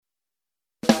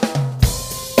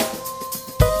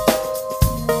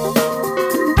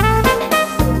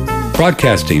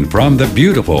Broadcasting from the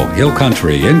beautiful Hill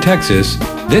Country in Texas,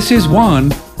 this is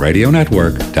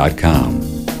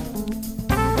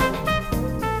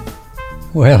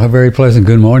OneRadioNetwork.com. Well, a very pleasant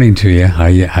good morning to you.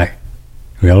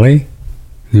 Really?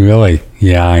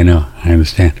 Yeah, I know. I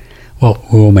understand. Well,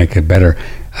 we'll make it better.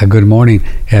 Good morning.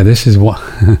 Yeah, this is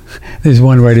this is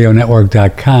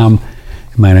OneRadioNetwork.com.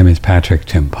 My name is Patrick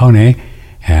Timpone,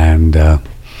 and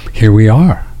here we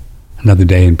are. Another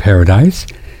day in paradise.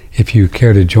 If you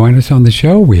care to join us on the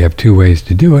show, we have two ways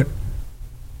to do it.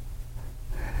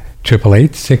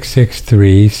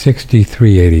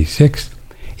 888-663-6386.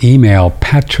 Email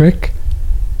Patrick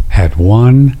at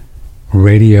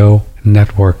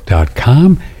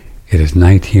OneRadioNetwork.com. It is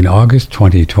 19 August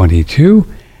 2022,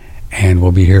 and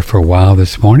we'll be here for a while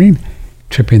this morning,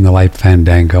 tripping the light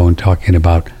fandango and talking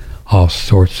about all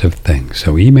sorts of things.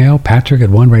 So email Patrick at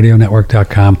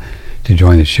OneRadioNetwork.com to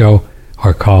join the show,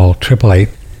 or call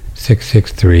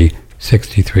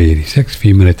 888-663-6386, a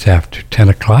few minutes after 10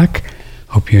 o'clock.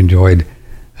 Hope you enjoyed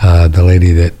the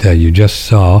lady that you just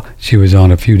saw. She was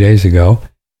on a few days ago,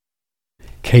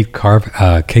 Kate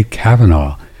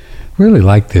Kavanaugh. Really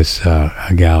like this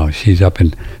gal. She's up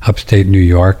in upstate New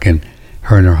York, and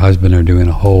her husband are doing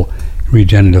a whole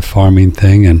regenerative farming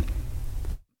thing, and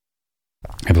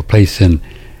have a place in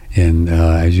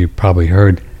as you probably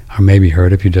heard, or maybe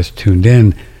heard if you just tuned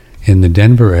in the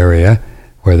Denver area,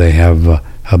 where they have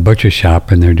a butcher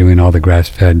shop, and they're doing all the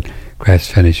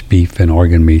grass-finished beef and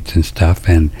organ meats and stuff,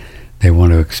 and they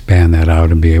want to expand that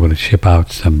out and be able to ship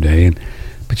out someday.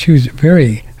 But she was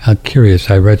very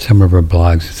curious. I read some of her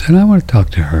blogs and said, I want to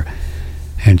talk to her.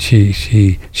 And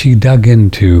she dug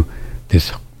into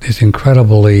this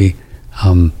incredibly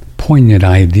poignant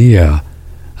idea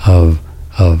of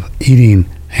eating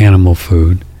animal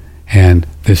food and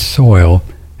this soil,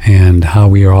 and how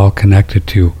we are all connected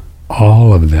to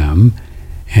all of them,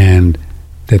 and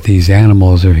that these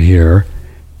animals are here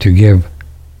to give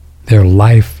their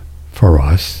life for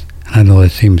us. And I know that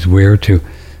seems weird to,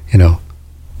 a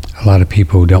lot of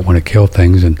people who don't want to kill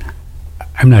things, and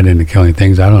I'm not into killing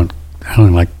things. I don't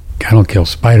kill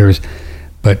spiders,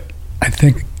 but I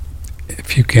think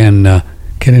if you can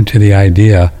get into the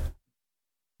idea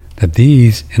that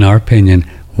these, in our opinion,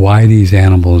 why these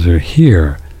animals are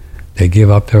here, they give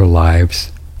up their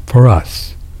lives for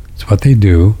us. It's what they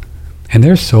do, and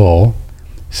their soul,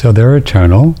 so they're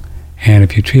eternal. And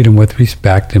if you treat them with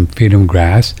respect and feed them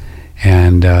grass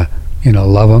and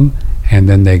love them, and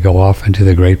then they go off into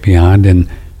the great beyond, and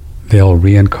they'll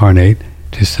reincarnate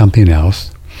to something else,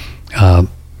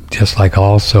 just like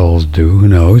all souls do. Who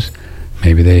knows?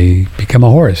 Maybe they become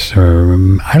a horse, or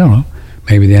I don't know.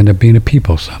 Maybe they end up being a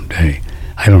people someday.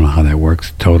 I don't know how that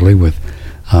works totally with,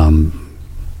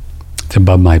 it's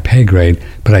above my pay grade,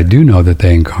 but I do know that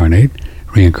they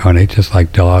reincarnate just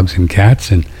like dogs and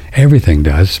cats, and everything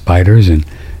does, spiders and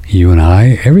you and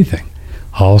I, everything.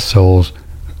 All souls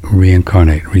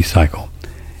reincarnate, recycle.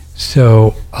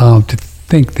 So to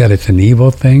think that it's an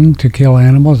evil thing to kill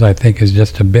animals, I think is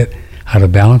just a bit out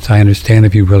of balance. I understand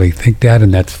if you really think that,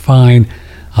 and that's fine,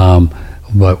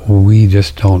 but we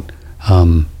just don't,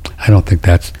 I don't think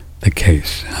that's the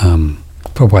case,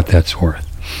 for what that's worth.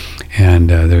 And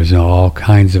there's all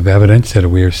kinds of evidence that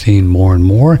we are seeing more and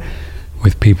more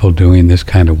with people doing this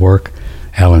kind of work.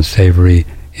 Alan Savory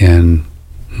in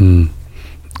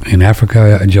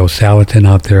Africa, Joe Salatin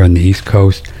out there on the East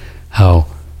Coast, how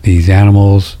these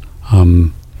animals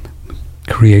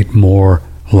create more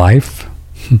life,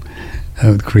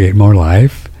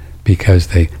 because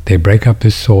they break up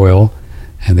the soil,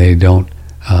 and they don't,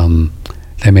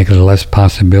 they make it a less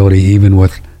possibility, even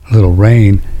with little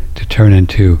rain, to turn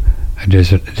into a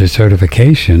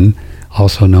desertification,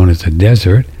 also known as a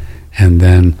desert. And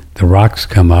then the rocks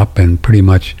come up, and pretty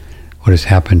much what has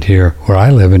happened here where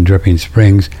I live in Dripping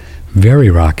Springs,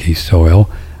 very rocky soil.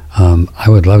 I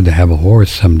would love to have a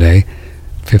horse someday.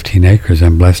 15 acres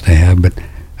I'm blessed to have, but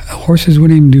horses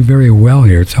wouldn't even do very well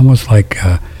here. It's almost like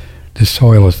the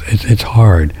soil it's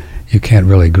hard. You can't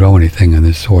really grow anything in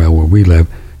this soil where we live.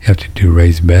 You have to do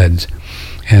raised beds.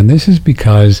 And this is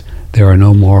because there are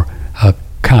no more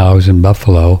cows and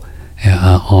buffalo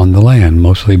on the land,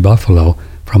 mostly buffalo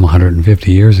from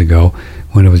 150 years ago,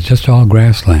 when it was just all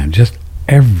grassland, just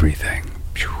everything.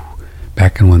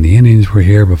 Back in when the Indians were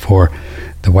here, before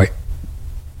the white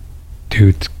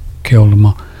dudes killed them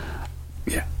all.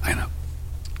 Yeah, I know.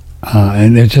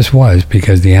 And it just was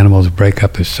because the animals break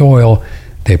up the soil,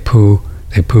 they poop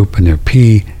and they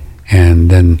pee, and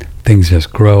then things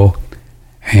just grow.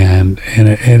 And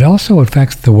it also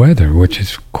affects the weather, which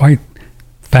is quite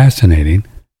fascinating.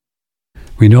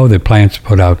 We know that plants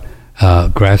put out,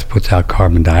 grass puts out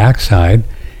carbon dioxide,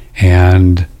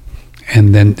 and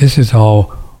then this is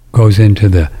all goes into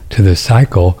the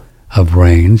cycle of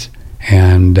rains,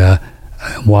 and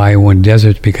why when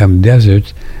deserts become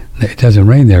deserts, it doesn't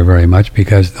rain there very much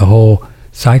because the whole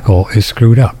cycle is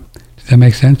screwed up. Does that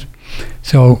make sense?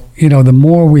 So, the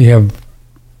more we have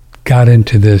got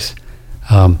into this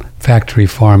factory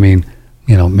farming,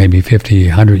 maybe 50,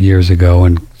 100 years ago,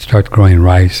 and start growing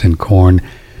rice and corn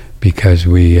because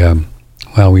we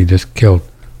just killed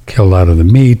a lot of the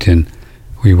meat, and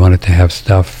we wanted to have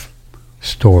stuff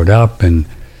stored up, and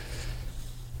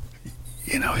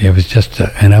it was just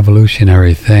an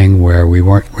evolutionary thing where we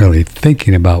weren't really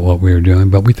thinking about what we were doing,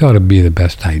 but we thought it'd be the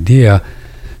best idea,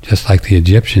 just like the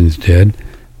Egyptians did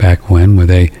back when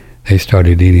they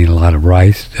started eating a lot of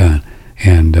rice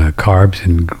and carbs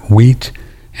and wheat,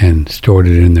 and stored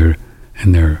it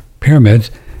in their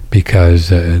pyramids because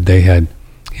they had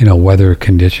weather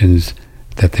conditions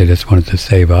that they just wanted to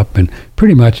save up. And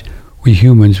pretty much we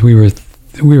humans, we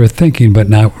were thinking but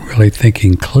not really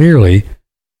thinking clearly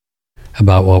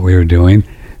about what we were doing.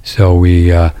 So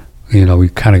we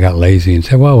kind of got lazy and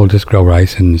said, well, we'll just grow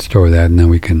rice and store that, and then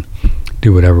we can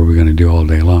do whatever we're going to do all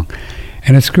day long.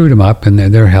 And it screwed them up, and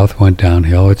their health went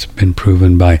downhill. It's been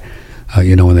proven by,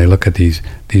 when they look at these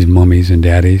mummies and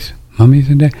daddies.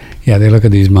 Yeah, they look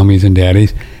at these mummies and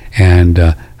daddies, and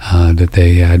that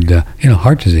they had,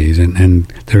 heart disease, and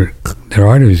their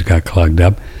arteries got clogged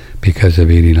up because of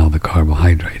eating all the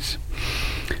carbohydrates.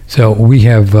 So we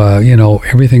have,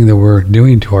 everything that we're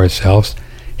doing to ourselves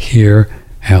here,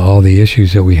 and all the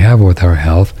issues that we have with our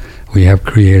health, we have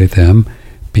created them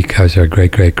because our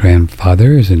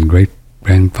great-great-grandfathers and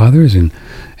great-grandfathers and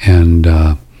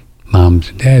moms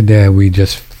and dad, we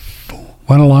just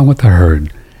went along with the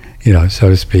herd, so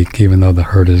to speak, even though the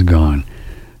herd is gone.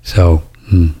 So,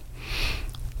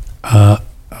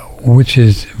 which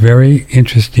is very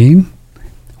interesting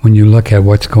when you look at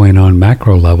what's going on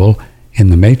macro level in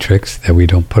the matrix that we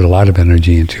don't put a lot of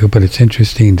energy into, but it's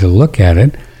interesting to look at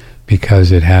it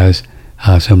because it has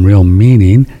some real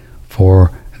meaning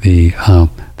for the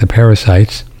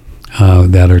parasites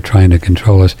that are trying to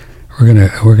control us.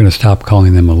 We're gonna stop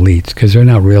calling them elites because they're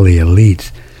not really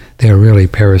elites. They're really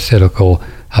parasitical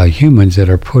humans that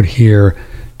are put here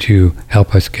to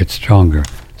help us get stronger.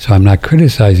 So I'm not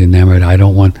criticizing them, and I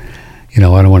don't want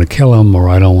to kill them, or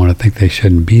I don't want to think they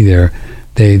shouldn't be there.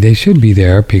 They should be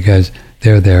there because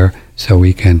they're there so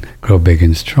we can grow big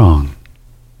and strong.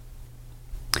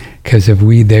 Because if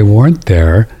they weren't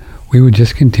there, we would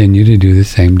just continue to do the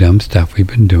same dumb stuff we've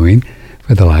been doing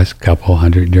for the last couple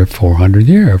 100 or 400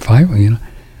 years, or 5,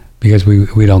 because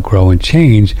we don't grow and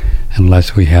change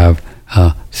unless we have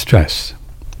stress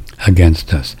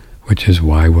against us, which is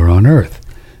why we're on Earth.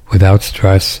 Without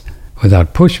stress,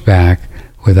 without pushback,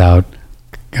 without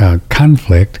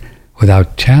conflict,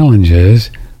 without challenges,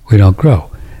 we don't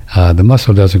grow. The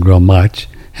muscle doesn't grow much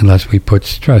unless we put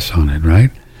stress on it,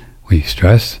 right? We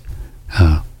stress,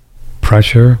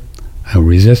 pressure,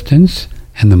 resistance,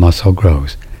 and the muscle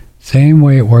grows. Same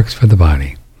way it works for the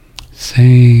body.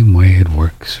 Same way it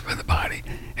works for the body.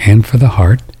 And for the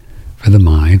heart, for the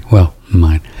mind,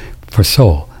 for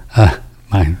soul.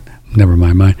 Mind, never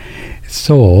mind mind.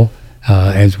 Soul,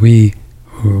 as we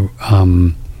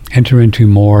enter into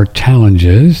more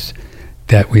challenges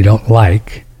that we don't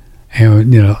like,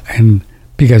 and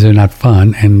because they're not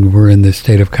fun, and we're in this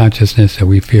state of consciousness that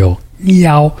we feel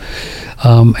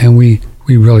and we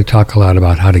really talk a lot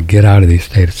about how to get out of these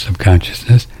states of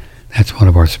consciousness. That's one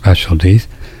of our specialties,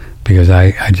 because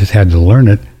I just had to learn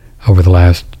it over the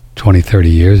last 20, 30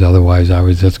 years. Otherwise, I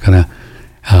was just going to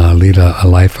lead a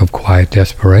life of quiet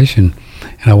desperation,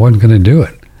 and I wasn't going to do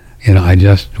it. I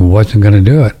just wasn't going to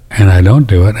do it, and I don't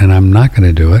do it, and I'm not going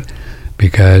to do it,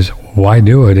 because why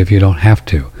do it if you don't have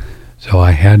to? So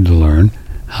I had to learn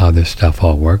how this stuff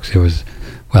all works. It was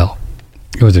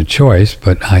a choice,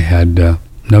 but I had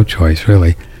no choice,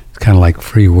 really. It's kind of like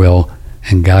free will,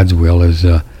 and God's will is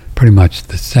pretty much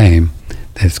the same.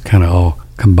 It's kind of all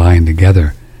combined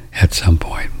together at some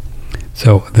point.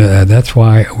 So that's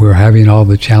why we're having all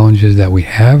the challenges that we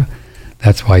have.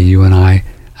 That's why you and I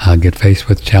get faced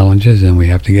with challenges, and we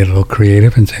have to get a little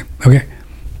creative and say, okay,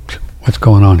 what's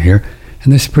going on here?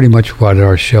 And this is pretty much what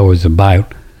our show is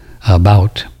about on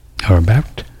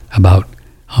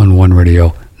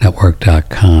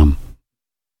OneRadioNetwork.com.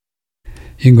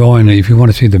 You can go in, if you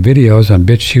want to see the videos on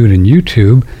BitChute and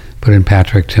YouTube, put in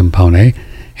Patrick Timpone,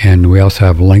 and we also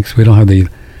have links. We don't have the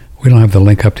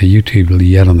link up to YouTube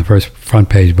yet on the front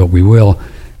page, but we will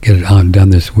get it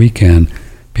done this weekend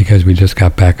because we just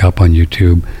got back up on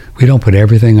YouTube. We don't put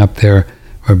everything up there.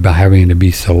 We're having to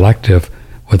be selective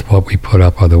with what we put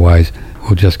up, otherwise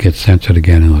will just get censored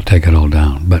again and they'll take it all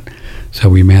down. But so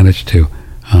we managed to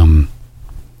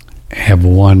have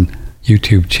one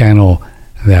YouTube channel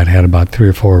that had about 3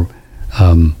 or 4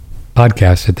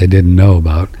 podcasts that they didn't know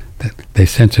about. That they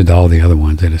censored all the other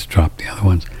ones. They just dropped the other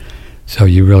ones. So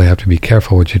you really have to be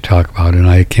careful what you talk about. And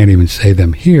I can't even say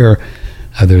them here.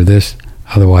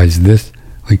 Otherwise this,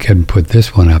 we couldn't put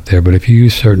this one up there. But if you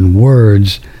use certain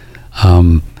words,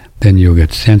 then you'll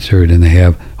get censored. And they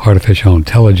have artificial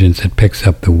intelligence that picks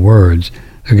up the words.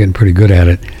 They're getting pretty good at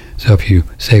it. So if you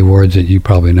say words that you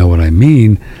probably know what I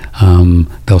mean,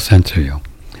 they'll censor you.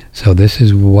 So this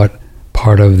is what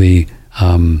part of the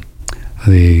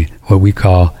what we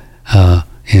call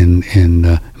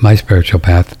in my spiritual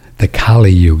path, the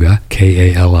Kali Yuga,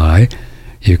 Kali.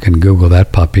 You can Google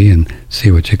that puppy and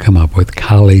see what you come up with.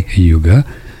 Kali Yuga.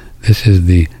 This is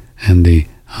the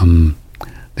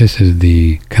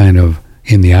kind of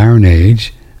in the Iron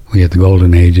Age. We had the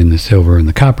Golden Age and the Silver and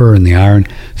the Copper and the Iron.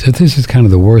 So this is kind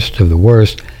of the worst of the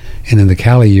worst. And in the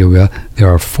Kali Yuga, there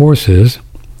are forces.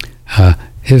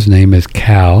 His name is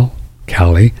Kal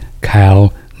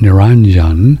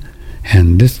Niranjan.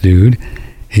 And this dude,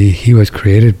 he was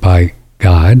created by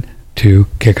God to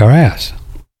kick our ass.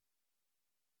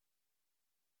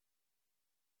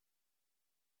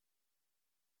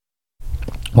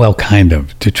 Well, kind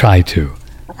of, to try to.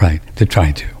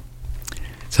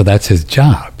 So that's his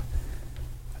job.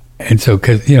 And so,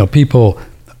 because, people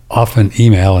often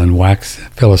email and wax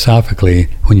philosophically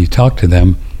when you talk to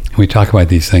them, and we talk about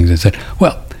these things and say,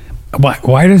 well,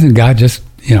 why doesn't God just,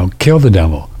 kill the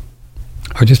devil?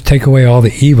 Or just take away all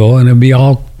the evil and it'll be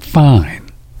all fine.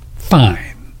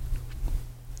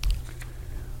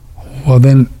 Well,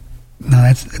 then,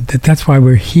 no, that's why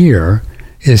we're here,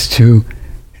 is to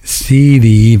see the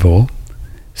evil,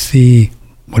 see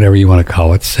whatever you want to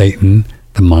call it, Satan,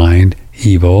 the mind,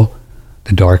 evil,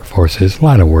 the dark forces, a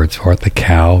lot of words for it, the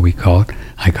cow, we call it,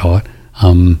 I call it,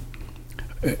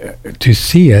 to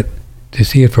see it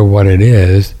for what it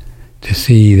is, to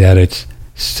see that it's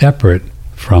separate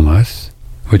from us,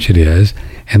 which it is,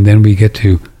 and then we get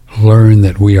to learn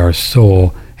that we are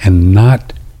soul and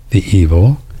not the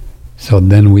evil, so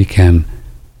then we can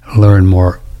learn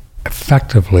more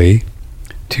effectively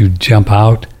to jump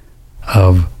out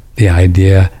of the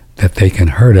idea that they can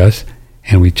hurt us,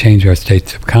 and we change our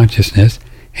states of consciousness,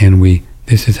 and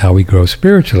this is how we grow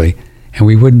spiritually, and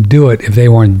we wouldn't do it if they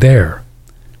weren't there.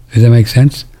 Does that make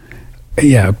sense?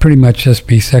 Yeah, pretty much just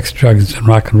be sex, drugs, and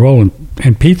rock and roll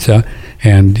and pizza,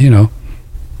 and,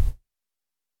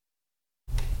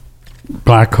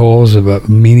 black holes of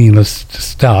meaningless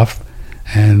stuff,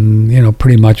 and,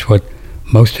 pretty much what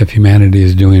most of humanity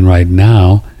is doing right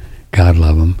now. God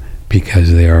love them,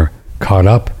 because they are caught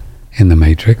up in the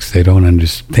matrix. They don't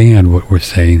understand what we're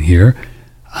saying here.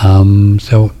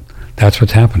 So that's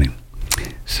what's happening.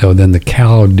 So then the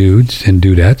cow dudes and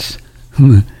dudettes,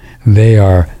 they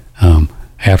are,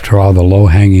 after all, the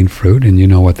low-hanging fruit, and you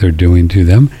know what they're doing to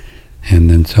them. And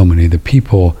then so many of the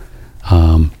people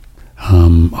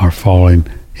are falling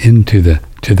into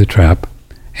the trap,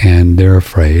 and they're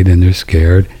afraid, and they're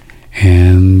scared,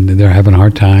 and they're having a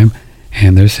hard time,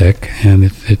 and they're sick, and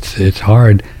it's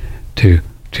hard to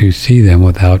see them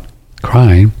without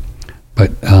crying.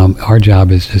 But our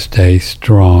job is to stay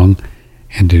strong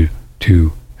and to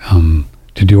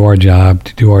do our job,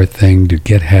 to do our thing, to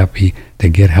get happy, to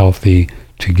get healthy,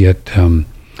 to get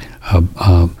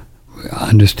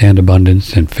understand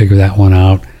abundance and figure that one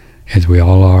out, as we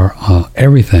all are,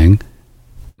 everything.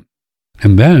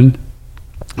 And then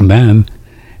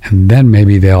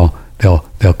maybe they'll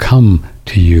come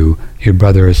to you, your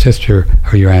brother or sister,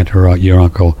 or your aunt or your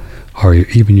uncle, or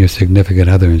even your significant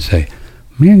other, and say,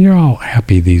 man, you're all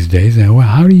happy these days. And, well,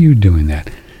 how are you doing that?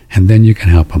 And then you can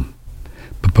help them.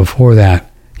 But before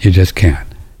that, you just can't.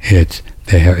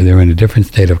 They're in a different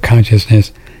state of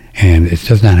consciousness, and it's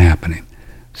just not happening.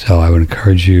 So I would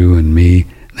encourage you and me,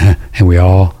 and we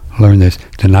all learn this,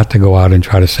 not to go out and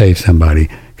try to save somebody,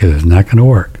 because it's not going to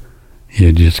work.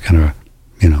 You're just going to,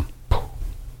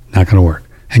 not going to work.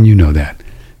 And you know that.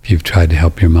 If you've tried to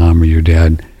help your mom or your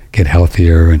dad get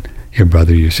healthier, and your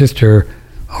brother, your sister,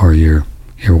 or your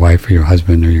wife or your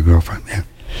husband or your girlfriend,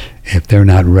 if they're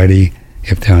not ready,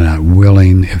 if they're not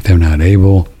willing, if they're not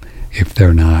able, if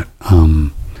they're not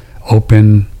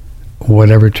open,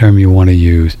 whatever term you want to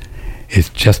use, it's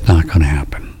just not going to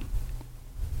happen.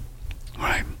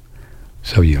 Right?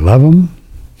 So you love them,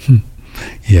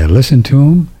 you listen to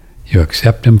them, you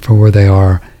accept them for where they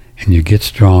are, and you get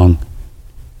strong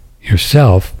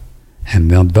yourself, and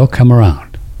they'll come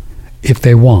around if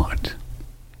they want.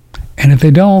 And if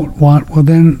they don't want, well,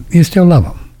 then you still love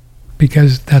them,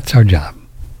 because that's our job.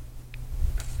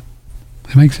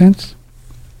 Does it make sense?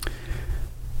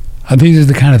 These are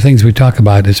the kind of things we talk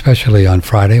about, especially on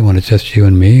Friday when it's just you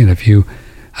and me. And if you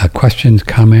questions,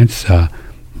 comments,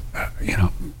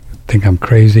 think I'm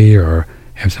crazy or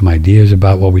have some ideas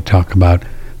about what we talk about,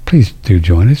 please do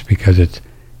join us because it's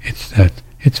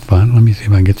fun. Let me see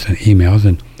if I can get some emails,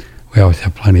 and we always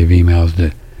have plenty of emails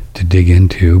to dig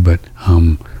into. But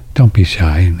don't be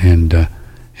shy and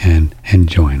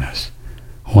join us.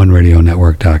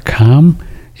 OneRadioNetwork.com.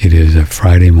 It is a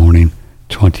Friday morning,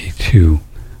 22.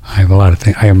 I have a lot of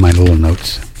things. I have my little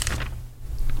notes.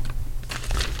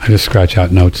 I just scratch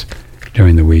out notes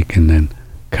during the week and then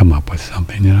come up with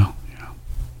something, you know.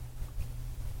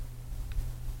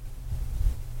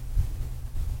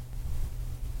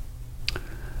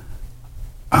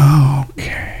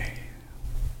 Okay.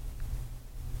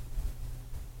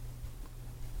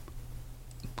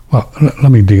 Well,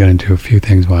 let me dig into a few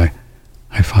things while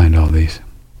I find all these.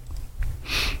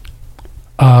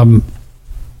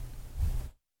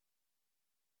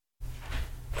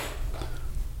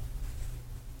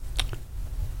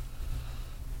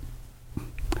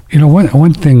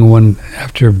 One thing,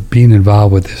 after being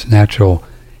involved with this natural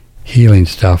healing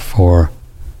stuff for,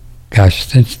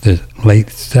 since the late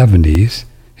 70s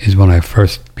is when I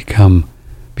first became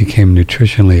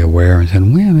nutritionally aware and said,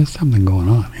 man, there's something going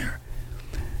on here.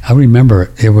 I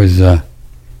remember it was I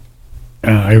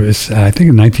think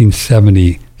in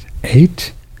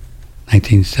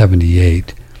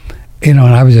 1978, and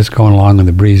I was just going along in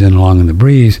the breeze, and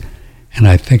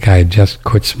I think I had just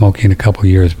quit smoking a couple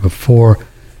years before,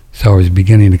 so I was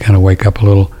beginning to kind of wake up a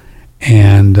little,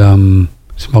 and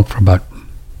smoked for about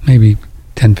maybe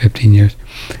 10, 15 years,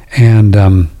 and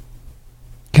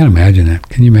can't imagine that.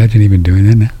 Can you imagine even doing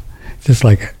that now? It's just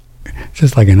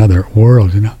like another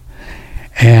world,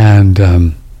 And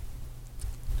I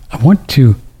worked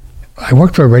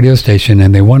for a radio station,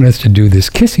 and they wanted us to do this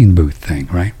kissing booth thing,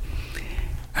 right?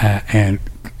 And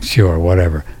sure,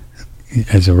 whatever.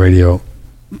 As a radio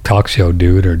talk show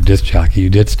dude or disc jockey, you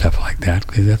did stuff like that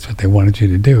because that's what they wanted you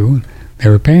to do. They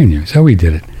were paying you, so we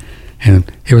did it.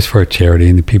 And it was for a charity,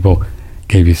 and the people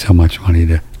gave you so much money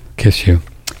to kiss you.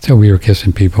 So we were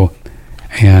kissing people,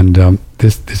 and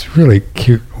this really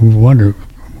cute,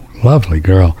 lovely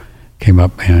girl came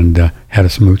up and had a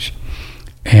smooch,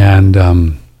 and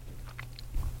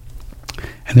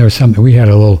there was something. We had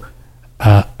a little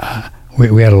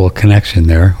we had a little connection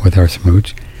there with our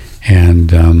smooch,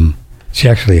 and she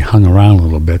actually hung around a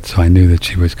little bit, so I knew that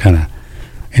she was kind of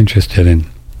interested in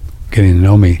getting to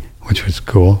know me, which was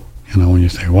cool. When you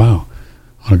say, "Wow,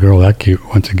 when a girl that cute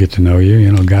wants to get to know you,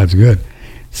 God's good."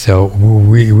 So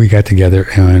we got together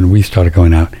and we started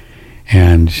going out,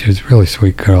 and she was a really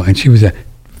sweet girl, and she was a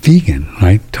vegan,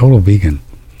 right? Total vegan.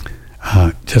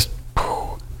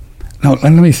 No,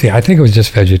 let me see. I think it was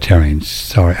just vegetarian.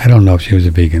 Sorry, I don't know if she was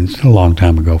a vegan. It's a long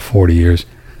time ago, 40 years,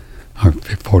 or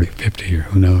 40, 50, or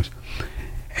who knows.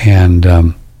 And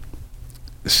and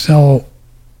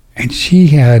she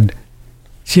had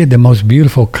the most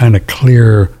beautiful kind of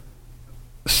clear,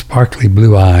 sparkly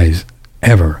blue eyes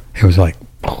ever. It was like,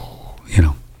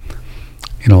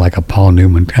 like a Paul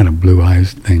Newman kind of blue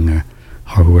eyes thing, or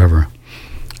whoever.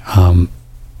 I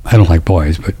don't like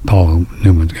boys, but Paul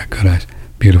Newman's got good eyes,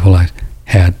 beautiful eyes,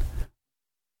 had.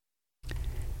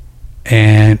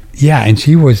 And and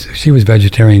she was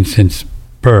vegetarian since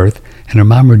birth, and her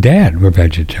mom or dad were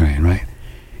vegetarian, right?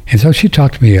 And so she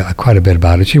talked to me quite a bit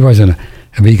about it. She wasn't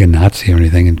a vegan Nazi or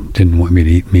anything and didn't want me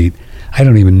to eat meat. I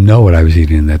don't even know what I was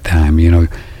eating at that time.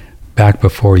 Back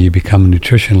before you become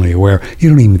nutritionally aware, you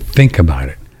don't even think about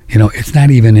it. It's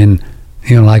not even in,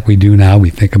 like we do now. We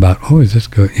think about, oh, is this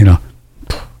good? You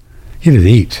just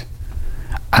eat.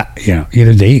 You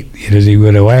just eat. You just eat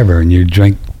whatever, and you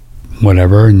drink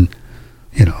whatever, and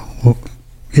you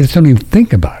just don't even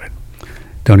think about it.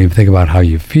 Don't even think about how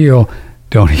you feel.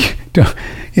 You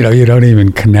don't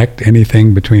even connect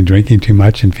anything between drinking too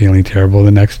much and feeling terrible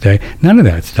the next day. None of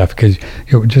that stuff, because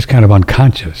you're just kind of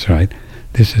unconscious, right?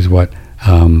 This is what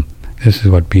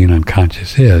being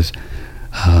unconscious is.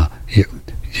 You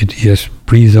just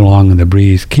breeze along in the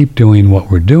breeze, keep doing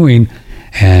what we're doing,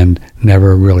 and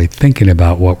never really thinking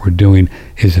about what we're doing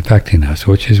is affecting us,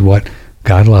 which is what,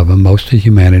 God love them, most of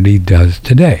humanity does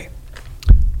today.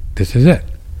 This is it.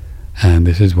 And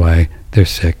this is why they're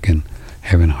sick and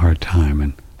having a hard time,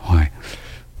 and why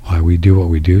we do what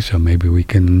we do, so maybe we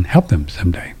can help them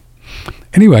someday.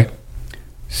 Anyway,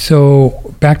 so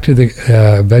back to the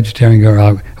vegetarian girl.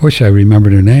 I wish I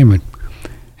remembered her name.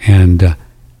 And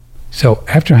so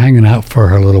after hanging out for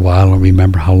her a little while, I don't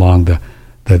remember how long the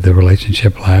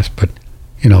relationship lasts, but,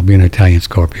 being an Italian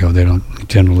Scorpio, they don't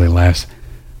generally last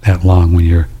that long when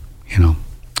you're,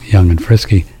 young and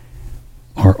frisky,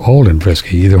 or old and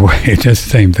frisky, either way, it's just the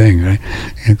same thing, right?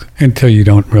 Until you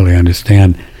don't really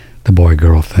understand the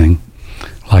boy-girl thing,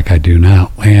 like I do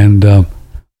now, and,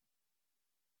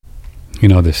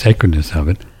 the sacredness of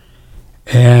it.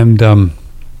 And so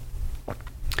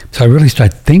I really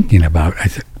started thinking about it. I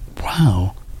said,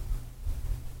 wow,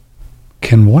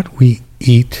 can what we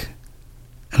eat,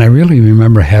 and I really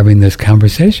remember having this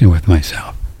conversation with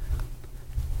myself.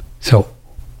 So,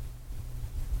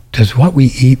 does what we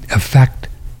eat affect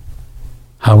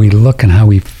how we look and how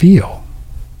we feel?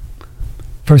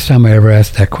 First time I ever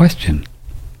asked that question.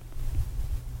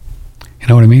 You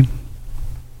know what I mean?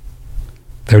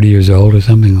 30 years old or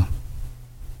something.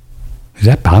 Is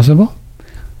that possible?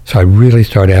 So I really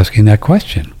started asking that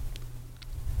question.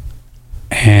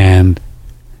 And,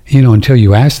 until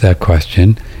you ask that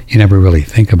question, you never really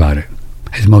think about it.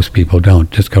 As most people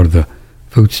don't. Just go to the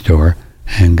food store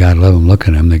and God love them, look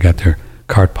at them. They got their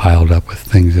cart piled up with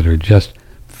things that are just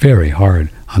very hard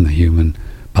on the human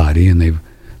body, and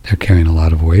they're carrying a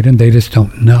lot of weight, and they just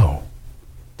don't know.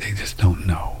 They just don't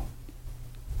know.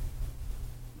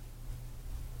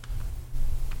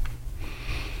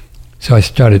 So I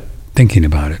started thinking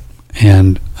about it,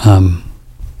 and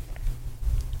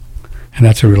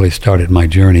that's what really started my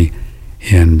journey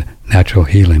in natural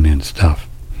healing and stuff.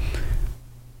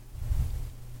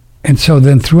 And so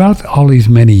then throughout all these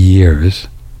many years,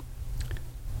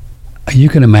 you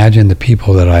can imagine the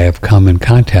people that I have come in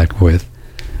contact with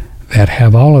that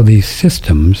have all of these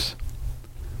systems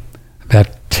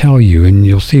that tell you, and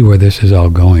you'll see where this is all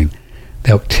going,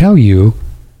 they'll tell you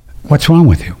what's wrong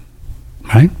with you,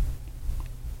 right?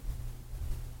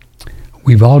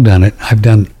 We've all done it. I've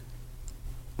done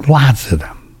lots of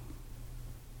them.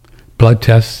 Blood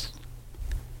tests,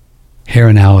 hair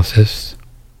analysis.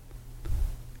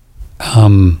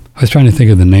 I was trying to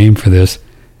think of the name for this.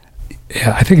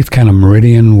 Yeah, I think it's kind of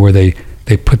Meridian, where they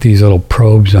put these little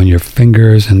probes on your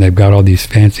fingers, and they've got all these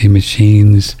fancy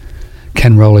machines.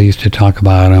 Ken Rowley used to talk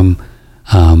about them.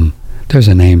 There's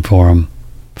a name for them.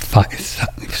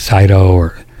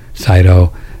 Cyto.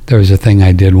 There was a thing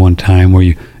I did one time where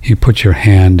you put your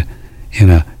hand in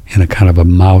a kind of a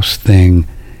mouse thing,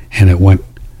 and it went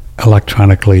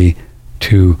electronically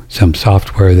to some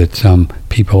software that some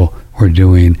people were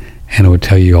doing, and it would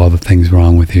tell you all the things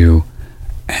wrong with you.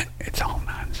 And it's all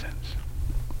nonsense.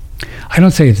 I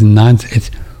don't say it's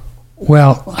nonsense.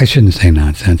 Well, I shouldn't say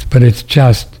nonsense, but it's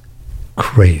just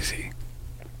crazy.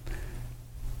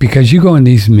 Because you go in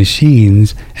these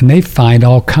machines and they find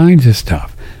all kinds of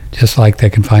stuff. Just like they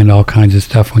can find all kinds of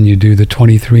stuff when you do the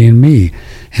 23andMe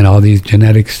and all these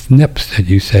genetic SNPs that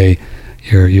you say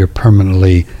you're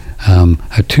permanently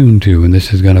attuned to, and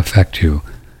this is going to affect you.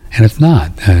 And it's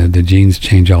not. The genes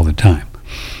change all the time.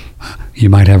 You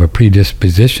might have a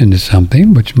predisposition to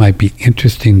something, which might be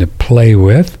interesting to play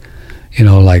with.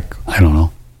 Like, I don't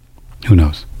know. Who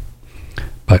knows?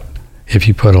 But if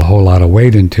you put a whole lot of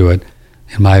weight into it,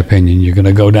 in my opinion, you're going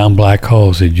to go down black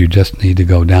holes that you just need to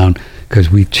go down, because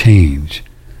we change.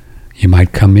 You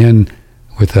might come in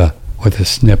with a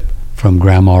SNP from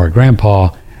grandma or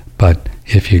grandpa, but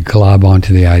if you glob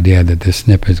onto the idea that the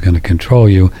SNP is going to control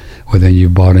you, well, then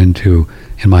you've bought into,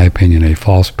 in my opinion, a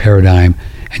false paradigm,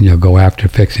 and you'll go after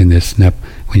fixing this SNP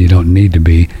when you don't need to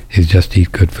be. Is just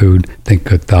eat good food, think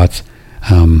good thoughts,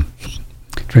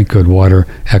 drink good water,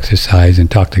 exercise,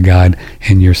 and talk to God,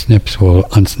 and your SNPs will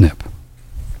unsnip.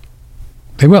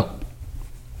 They will.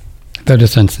 They'll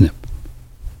just unsnip.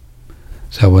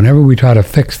 So whenever we try to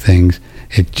fix things,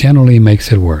 it generally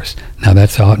makes it worse. Now,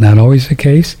 that's not always the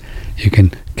case. You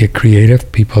can get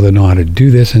creative. People that know how to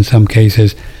do this in some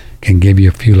cases can give you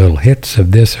a few little hits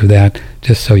of this or that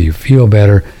just so you feel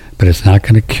better, but it's not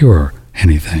going to cure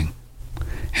anything.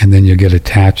 And then you get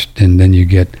attached, and then you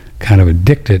get kind of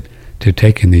addicted to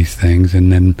taking these things,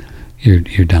 and then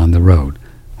you're down the road,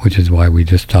 which is why we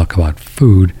just talk about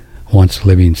food, once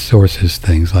living sources,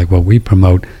 things like what we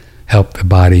promote help the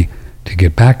body to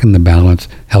get back in the balance,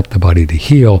 help the body to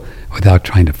heal without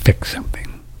trying to fix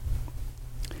something.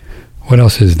 What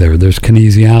else is there? There's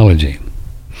kinesiology.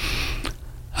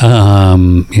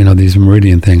 These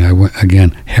Meridian thing,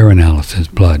 again, hair analysis,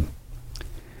 blood.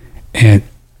 And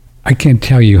I can't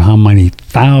tell you how many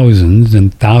thousands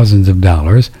and thousands of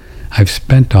dollars I've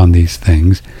spent on these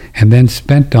things, and then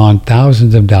spent on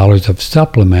thousands of dollars of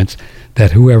supplements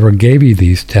that whoever gave you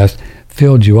these tests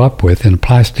filled you up with in a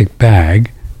plastic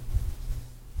bag,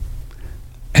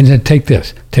 and said, take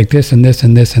this and this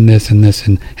and this and this and this,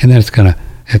 and then it's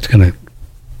gonna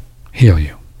heal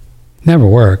you. Never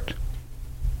worked.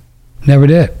 Never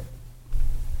did.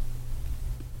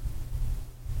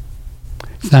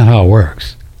 It's not how it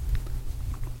works.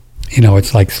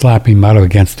 it's like slapping metal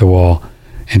against the wall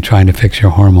and trying to fix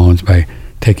your hormones by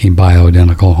taking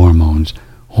bioidentical hormones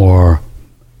or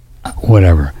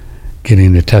whatever,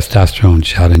 getting a testosterone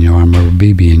shot in your arm or a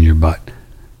BB in your butt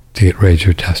to raise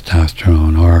your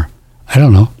testosterone, or I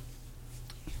don't know.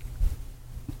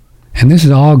 And this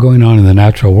is all going on in the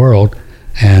natural world,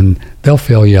 and they'll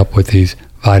fill you up with these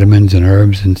vitamins and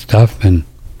herbs and stuff, and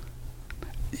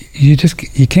you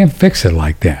can't fix it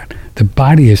like that. The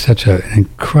body is such an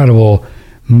incredible,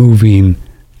 moving,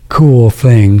 cool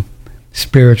thing,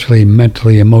 spiritually,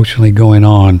 mentally, emotionally going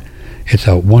on. It's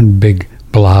a one big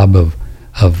blob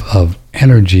of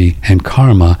energy and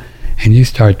karma, and you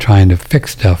start trying to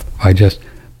fix stuff by just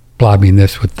blobbing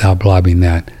this without blobbing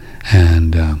that,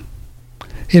 and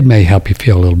it may help you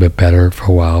feel a little bit better for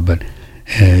a while, but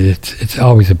it's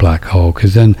always a black hole,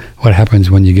 because then what happens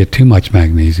when you get too much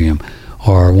magnesium,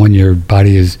 or when your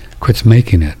body quits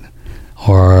making it,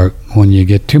 or when you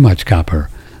get too much copper,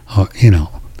 or,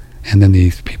 and then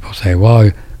these people say,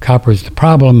 well, copper is the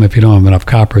problem. If you don't have enough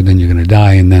copper, then you're going to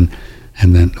die, and then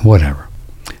whatever.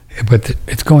 But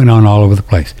it's going on all over the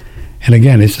place. And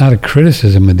again, it's not a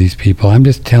criticism of these people. I'm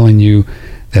just telling you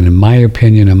that in my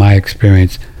opinion, in my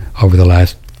experience over the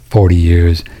last 40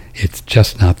 years, it's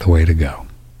just not the way to go.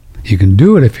 You can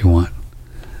do it if you want,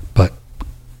 but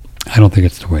I don't think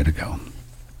it's the way to go.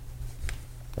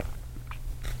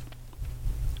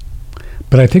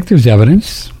 But I think there's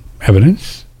evidence.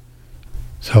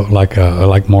 So like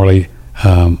Morley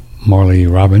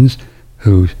Robbins,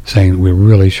 who's saying we're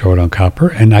really short on copper,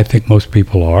 and I think most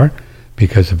people are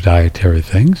because of dietary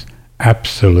things.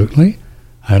 Absolutely,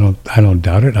 I don't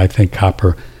doubt it. I think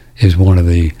copper is one of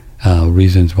the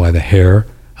reasons why the hair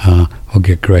will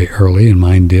get gray early, and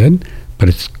mine did, but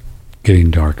it's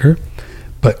getting darker.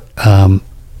 But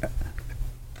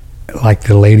like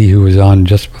the lady who was on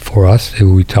just before us,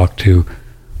 who we talked to,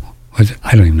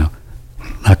 I don't even know,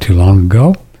 not too long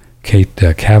ago, Kate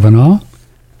Kavanaugh.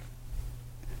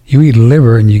 You eat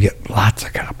liver and you get lots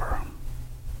of copper.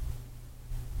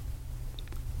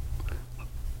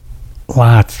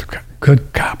 Lots of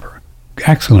good copper.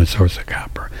 Excellent source of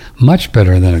copper. Much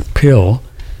better than a pill,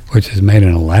 which is made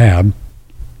in a lab.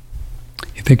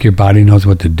 You think your body knows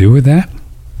what to do with that?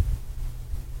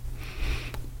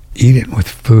 Eat it with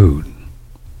food.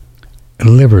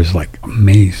 Liver is like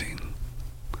amazing.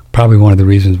 Probably one of the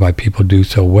reasons why people do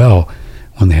so well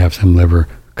when they have some liver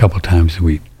a couple times a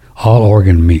week. All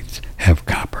organ meats have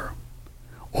copper.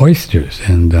 Oysters,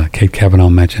 and Kate Kavanaugh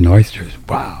mentioned oysters.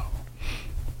 Wow.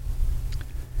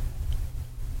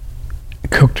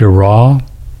 Cooked or raw,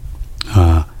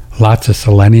 lots of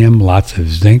selenium, lots of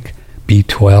zinc,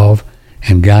 B12,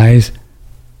 and guys,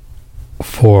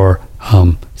 for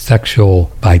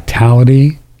sexual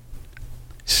vitality,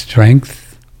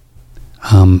 strength,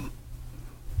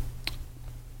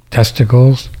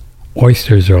 testicles,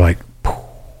 oysters are like poof,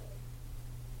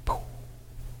 poof,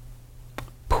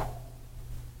 poof.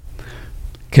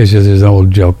 Because there's an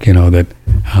old joke, that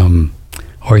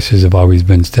oysters have always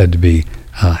been said to be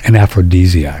an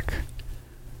aphrodisiac,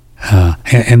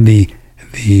 and the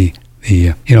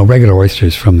regular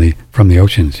oysters from the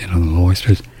oceans, the little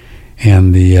oysters,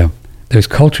 and there's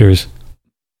cultures,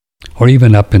 or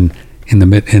even up in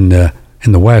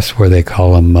the West, where they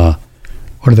call them what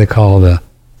do they call the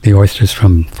oysters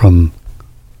from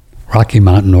Rocky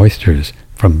Mountain oysters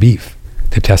from beef,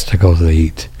 the testicles they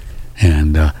eat,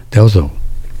 and those will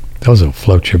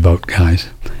float your boat, guys.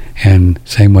 And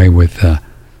same way with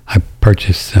I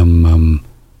purchased some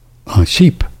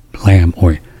sheep, lamb,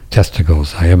 or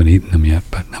testicles. I haven't eaten them yet,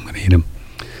 but I'm going to eat them.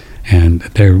 And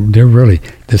they're really,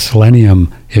 the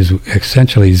selenium is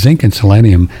essentially, zinc and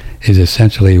selenium is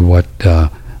essentially what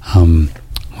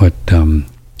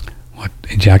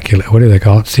ejaculate, what do they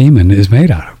call it? Semen is made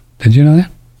out of. Did you know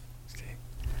that?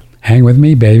 Hang with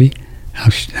me, baby. I'll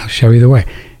show you the way.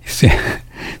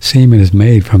 Semen is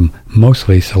made from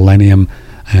mostly selenium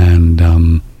and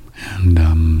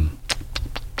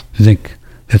zinc.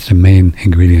 That's the main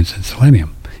ingredients in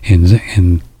selenium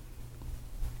in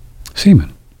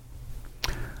semen.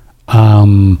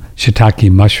 Shiitake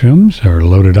mushrooms are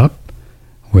loaded up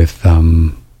with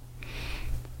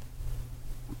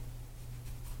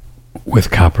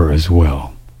copper as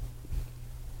well.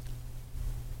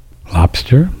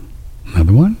 Lobster,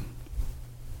 another one.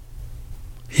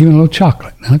 Even a little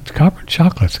chocolate. Now,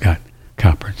 chocolate's got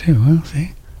copper too. Well,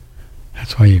 see,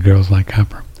 that's why you girls like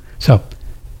copper. So,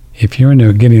 if you're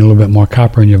into getting a little bit more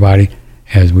copper in your body,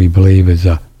 as we believe is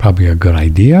probably a good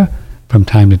idea, from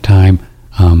time to time,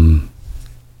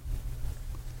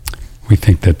 we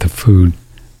think that the food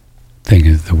thing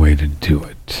is the way to do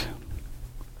it.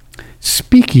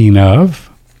 Speaking of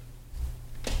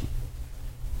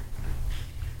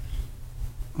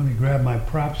Let me grab my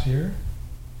props here.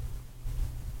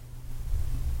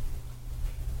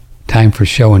 Time for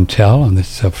show and tell on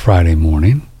this Friday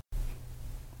morning.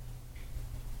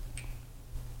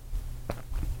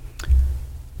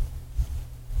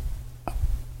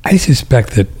 I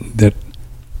suspect that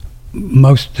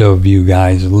most of you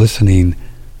guys listening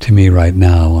to me right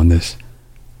now on this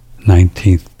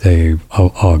 19th day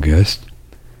of August,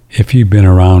 if you've been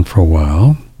around for a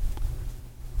while,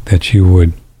 that you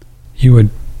would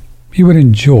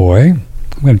enjoy.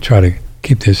 I'm going to try to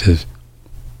keep this as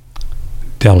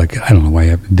delicate. I don't know why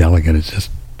you have delicate. It's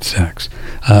just sex.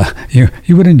 You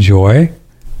would enjoy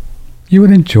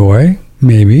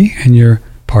maybe, and your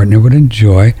partner would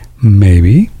enjoy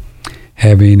maybe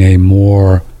having a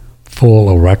more full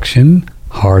erection,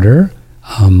 harder,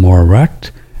 more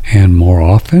erect, and more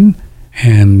often,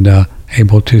 and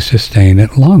able to sustain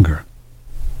it longer.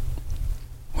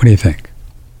 What do you think?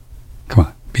 Come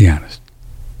on, be honest.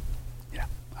 Yeah,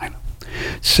 I know.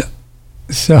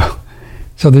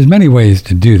 So there's many ways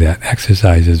to do that.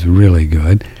 Exercise is really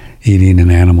good. Eating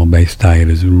an animal-based diet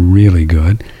is really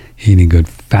good. Eating good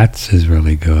fats is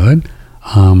really good.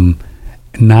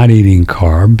 Not eating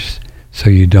carbs so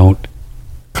you don't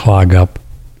clog up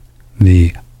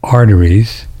the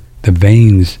arteries, the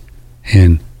veins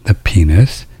in the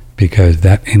penis, because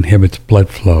that inhibits blood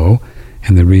flow,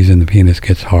 and the reason the penis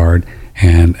gets hard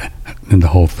and the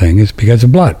whole thing is because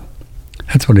of blood.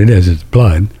 That's what it is. It's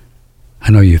blood.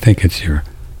 I know you think it's your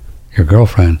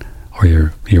girlfriend or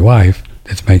your wife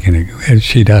that's making it.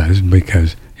 She does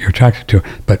because you're attracted to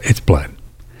her, but it's blood.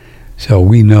 So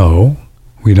we know.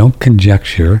 We don't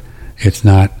conjecture. It's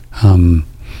not a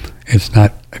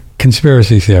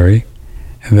conspiracy theory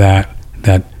that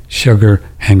sugar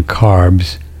and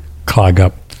carbs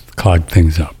clog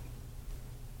things up.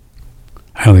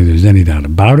 I don't think there's any doubt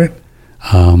about it.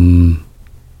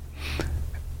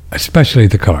 Especially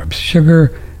the carbs.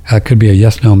 Sugar could be a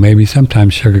yes, no, maybe.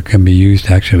 Sometimes sugar can be used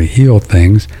to actually heal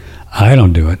things. I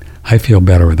don't do it. I feel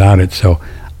better without it. So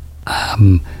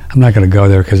I'm not going to go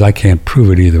there because I can't prove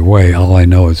it either way. All I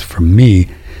know is for me,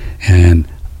 and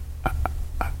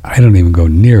I don't even go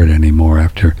near it anymore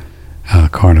after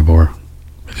carnivore.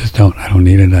 I just don't. I don't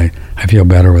need it. I feel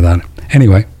better without it.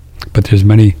 Anyway, but there's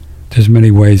many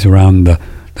ways around the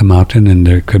mountain, and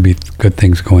there could be good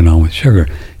things going on with sugar.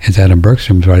 It's Adam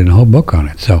Bergstrom's writing a whole book on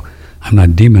it. So I'm not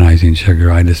demonizing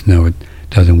sugar. I just know it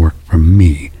doesn't work for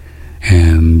me.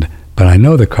 But I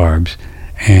know the carbs,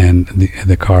 and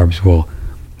the carbs will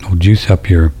juice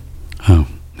up your,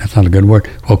 that's not a good word,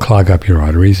 will clog up your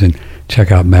arteries. And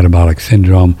check out metabolic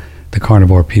syndrome. The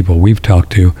carnivore people we've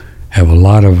talked to have a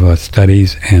lot of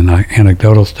studies and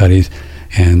anecdotal studies,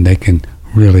 and they can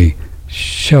really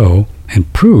show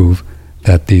and prove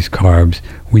that these carbs,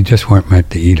 we just weren't meant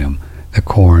to eat them. The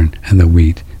corn and the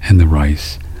wheat and the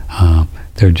rice.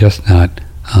 They're just not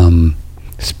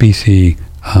species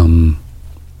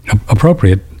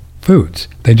appropriate foods.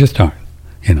 They just aren't.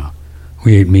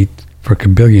 We ate meat for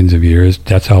billions of years.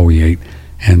 That's all we ate.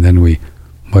 And then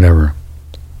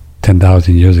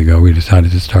 10,000 years ago, we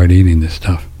decided to start eating this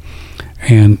stuff.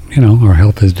 And, our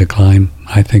health has declined,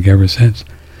 I think, ever since.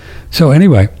 So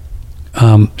anyway,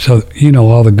 all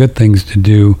the good things to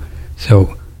do.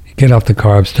 So get off the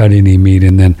carbs, start eating meat,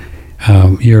 and then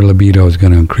your libido is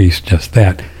going to increase just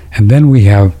that. And then we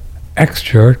have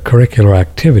extracurricular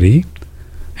activity,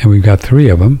 and we've got 3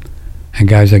 of them. And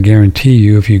guys, I guarantee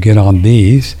you, if you get on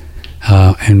these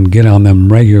and get on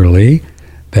them regularly,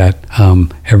 that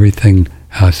everything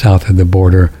south of the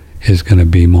border is going to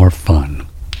be more fun.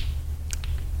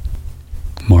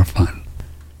 More fun.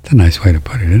 It's a nice way to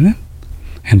put it, isn't it?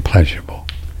 And pleasurable.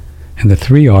 And the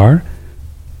 3 are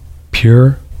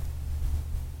Pure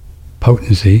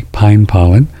Potency Pine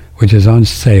Pollen, which is on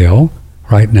sale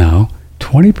right now,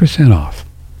 20% off.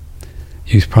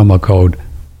 Use promo code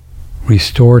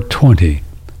RESTORE20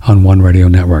 on One Radio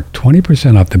Network.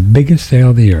 20% off, the biggest sale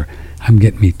of the year. I'm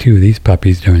getting me 2 of these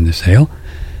puppies during the sale,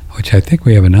 which I think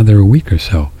we have another week or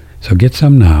so. So get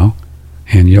some now,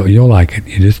 and you'll like it.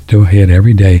 You just do a hit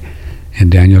every day,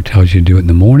 and Daniel tells you to do it in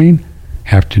the morning,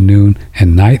 afternoon,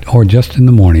 and night, or just in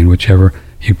the morning, whichever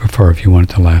you prefer if you want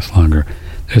it to last longer.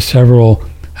 There's several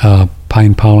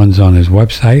pine pollens on his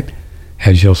website,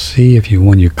 as you'll see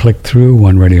when you click through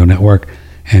One Radio Network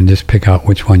and just pick out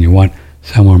which one you want.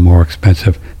 Some are more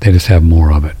expensive. They just have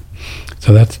more of it.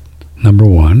 So that's number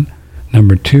 1.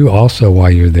 Number 2, also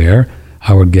while you're there,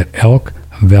 I would get elk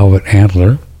velvet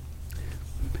antler.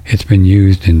 It's been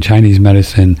used in Chinese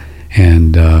medicine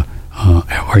and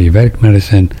Ayurvedic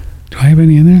medicine. Do I have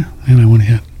any in there? Man, I want to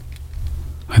hit.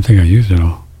 I think I used it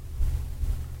all.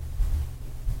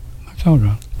 That's all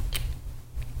gone.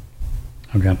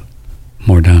 I've got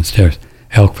more downstairs.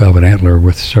 Elk velvet antler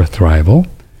with surthrival.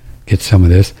 Get some of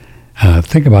this.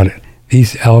 Think about it.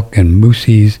 These elk and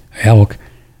moosies, elk,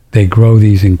 they grow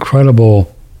these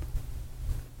incredible,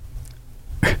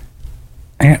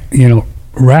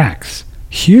 racks,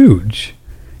 huge,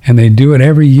 and they do it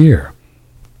every year.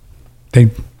 They,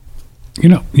 you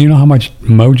know how much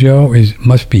mojo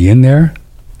must be in there,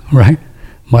 right?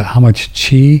 How much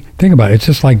chi? Think about it. It's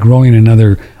just like growing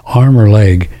another arm or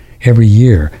leg every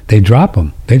year. They drop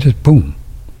them. They just boom,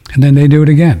 and then they do it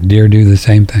again. Deer do the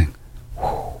same thing.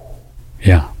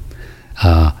 Yeah.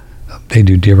 They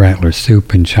do deer antler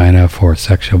soup in China for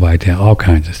sexual vitality, all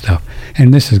kinds of stuff.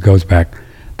 And this goes back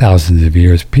thousands of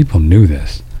years. People knew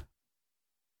this.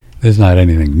 There's not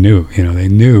anything new. They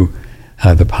knew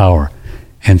the power.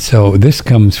 And so this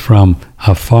comes from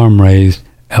a farm-raised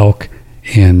elk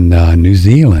in New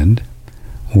Zealand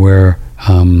where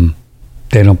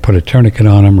they don't put a tourniquet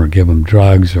on them or give them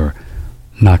drugs or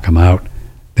knock them out.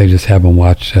 They just have them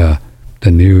watch the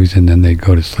news and then they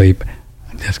go to sleep.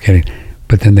 Just kidding.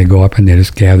 But then they go up and they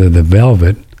just gather the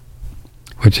velvet,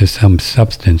 which is some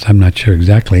substance, I'm not sure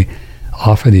exactly,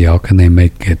 off of the elk, and they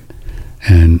make it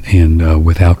and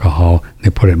with alcohol. They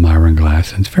put it in Myron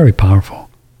glass, and it's very powerful.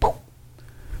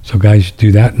 So guys,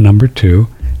 do that, number 2.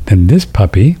 Then this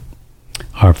puppy,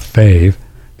 our fave,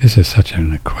 this is such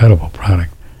an incredible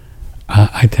product.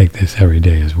 I take this every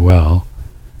day as well.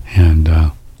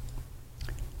 And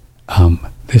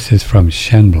this is from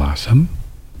Shen Blossom.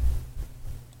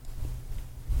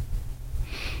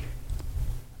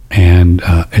 And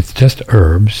it's just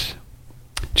herbs,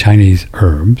 Chinese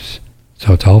herbs.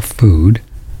 So it's all food.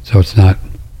 So it's not,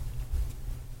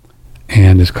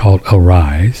 and it's called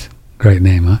Arise. Great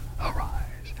name, huh?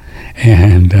 Arise.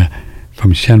 And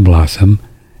from Shen Blossom.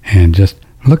 And just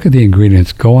look at the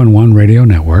ingredients. Go on One Radio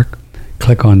Network.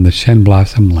 Click on the Shen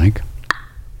Blossom link.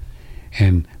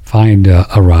 And find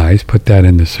Arise. Put that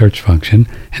in the search function.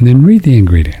 And then read the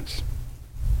ingredients.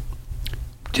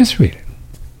 Just read it.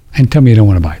 And tell me you don't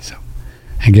want to buy some.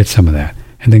 And get some of that.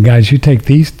 And then, guys, you take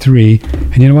these 3.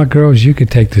 And you know what, girls? You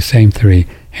could take the same 3.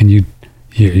 And you're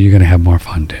going to have more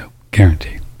fun, too.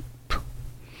 Guaranteed.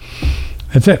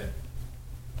 That's it.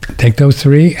 Take those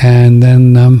 3. And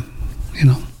then, And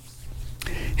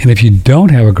if you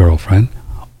don't have a girlfriend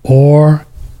or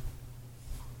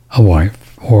a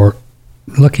wife or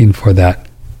looking for that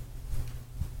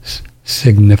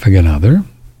significant other,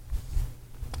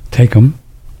 take them.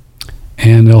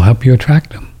 And it'll help you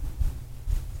attract them.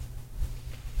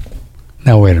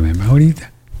 Now, wait a minute. What do you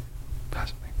think?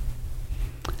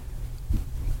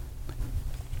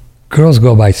 Girls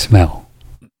go by smell.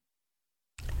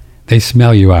 They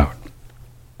smell you out.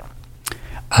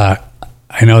 I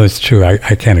know that's true. I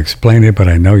can't explain it, but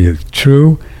I know it's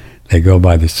true. They go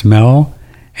by the smell,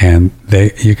 and they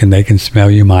can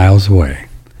smell you miles away.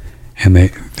 And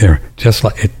they're just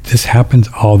like it. This happens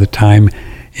all the time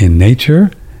in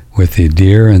nature. With the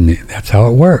deer, and that's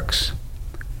how it works.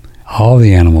 All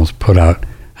the animals put out,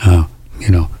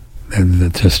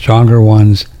 the stronger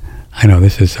ones. I know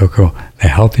this is so cool. The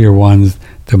healthier ones,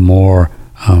 the more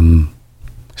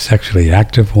sexually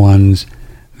active ones,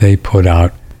 they put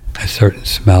out a certain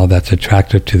smell that's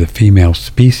attractive to the female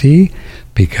species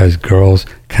because girls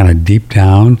kind of deep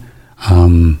down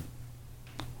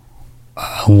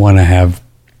want to have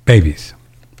babies.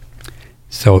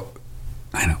 So,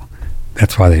 I know.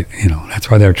 That's why they're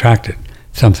attracted.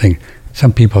 Some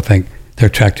people think they're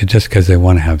attracted just because they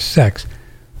want to have sex.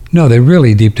 No, they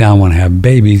really deep down want to have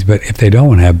babies, but if they don't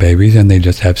want to have babies, then they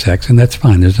just have sex, and that's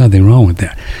fine. There's nothing wrong with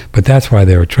that. But that's why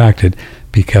they're attracted,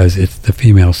 because it's the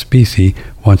female species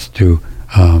wants to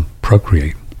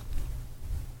procreate.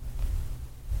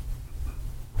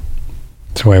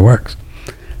 That's the way it works.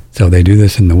 So they do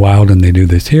this in the wild, and they do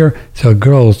this here. So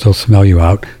girls, they'll smell you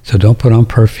out. So don't put on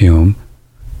perfume.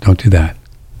 Don't do that,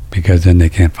 because then they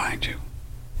can't find you.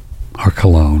 Or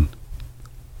cologne.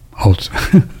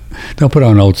 Don't put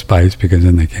on Old Spice, because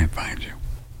then they can't find you.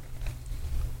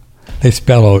 They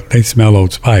smell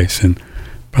Old Spice, and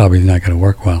probably not going to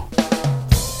work well.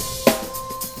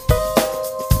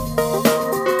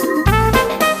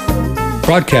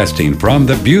 Broadcasting from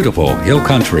the beautiful Hill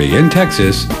Country in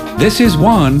Texas, this is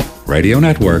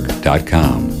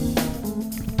OneRadioNetwork.com.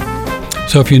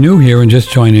 So if you're new here and just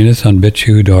joining us on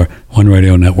BitChute or One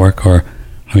Radio Network, or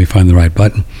let me find the right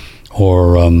button,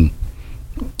 or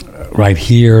right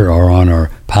here or on our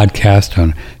podcast,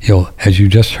 as you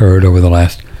just heard over the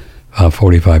last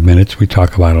 45 minutes, we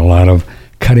talk about a lot of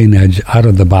cutting edge, out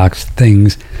of the box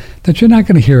things that you're not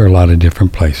going to hear a lot of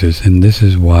different places. And this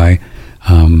is why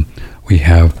we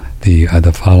have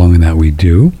the following that we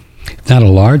do. It's not a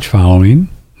large following.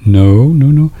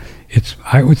 No. It's,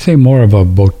 I would say, more of a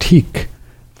boutique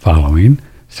following.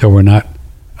 So we're not,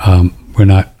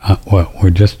 we're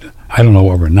just, I don't know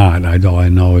what we're not. All I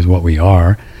know is what we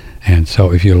are. And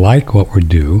so if you like what we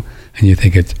do and you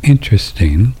think it's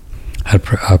interesting, I'd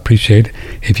appreciate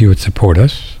if you would support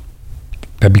us.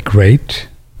 That'd be great.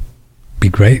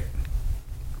 You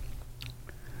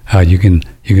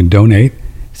can donate.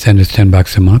 Send us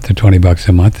 $10 a month or $20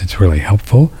 a month. It's really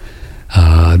helpful.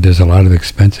 There's a lot of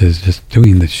expenses just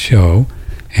doing the show,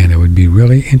 and it would be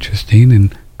really interesting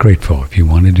and grateful if you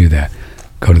want to do that.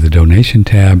 Go to the donation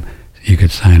tab. You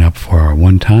could sign up for a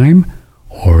one-time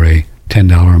or a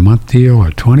 $10 a month deal or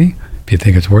 $20 if you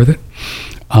think it's worth it,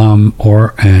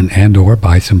 or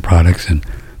buy some products, and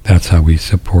that's how we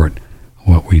support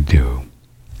what we do.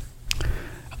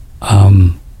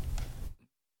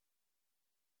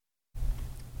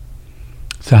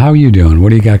 So how are you doing? What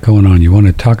do you got going on? You want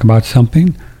to talk about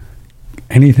something?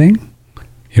 Anything?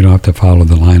 You don't have to follow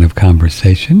the line of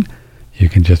conversation. You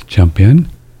can just jump in.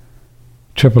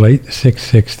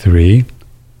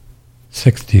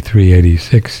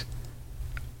 888-663-6386.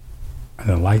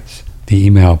 The lights. The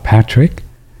email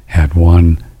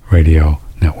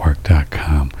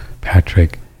patrick@oneradionetwork.com.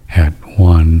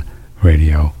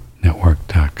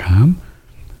 patrick@oneradionetwork.com.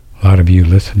 A lot of you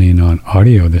listening on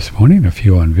audio this morning, a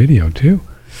few on video too.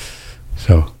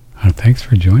 So thanks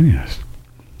for joining us.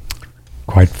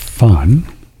 Quite fun.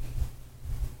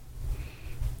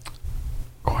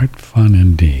 Quite fun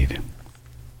indeed.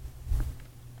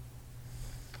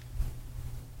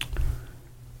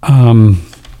 I'm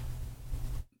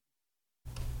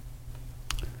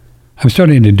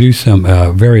starting to do some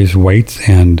various weights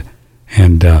and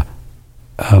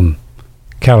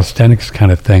calisthenics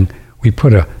kind of thing. We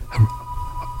put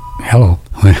hello.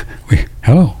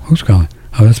 Hello, who's calling?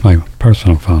 Oh, that's my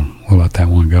personal phone. We'll let that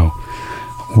one go.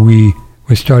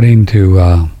 We're starting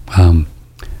to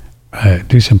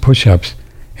do some push-ups,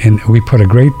 and we put a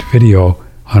great video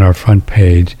on our front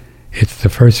page. It's the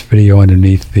first video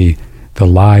underneath the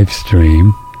live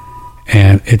stream,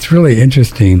 and it's really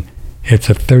interesting. It's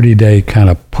a 30-day kind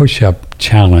of push-up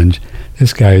challenge.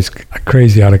 This guy is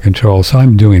crazy out of control, so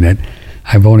I'm doing it.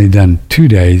 I've only done 2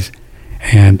 days,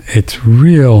 and it's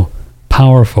real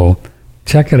powerful.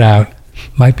 Check it out.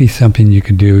 Might be something you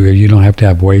can do. You don't have to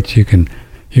have weights. You can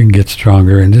get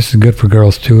stronger, and this is good for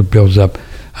girls too. It builds up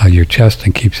your chest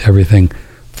and keeps everything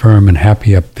firm and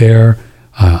happy up there.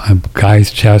 A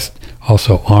guy's chest,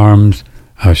 also arms,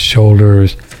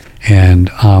 shoulders,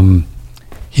 and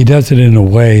he does it in a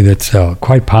way that's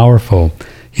quite powerful.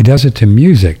 He does it to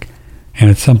music,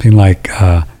 and it's something like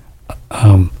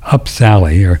Up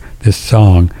Sally, or this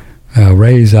song,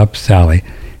 Raise Up Sally,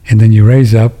 and then you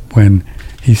raise up when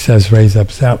he says raise up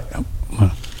Sally.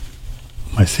 Oh,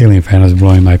 my ceiling fan is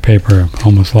blowing my paper.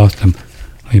 Almost lost him.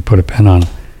 Let me put a pen on.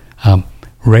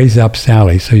 Raise up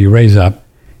Sally. So you raise up,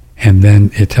 and then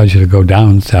it tells you to go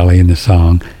down, Sally, in the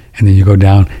song, and then you go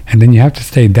down, and then you have to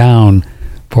stay down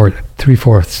for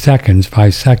 3-4 seconds,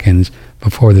 5 seconds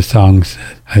before the song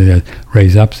says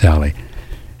raise up, Sally.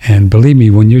 And believe me,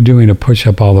 when you're doing a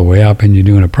push-up all the way up and you're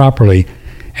doing it properly,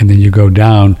 and then you go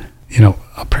down,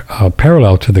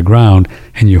 parallel to the ground,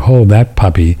 and you hold that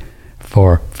puppy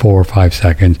for 4 or 5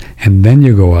 seconds, and then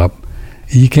you go up.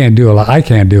 You can't do a lot. I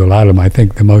can't do a lot of them. I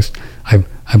think the most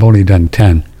I've only done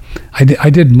 10. I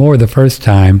did more the first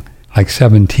time, like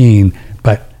 17,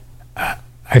 but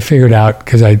I figured out,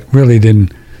 because I really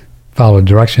didn't follow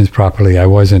directions properly. I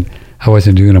wasn't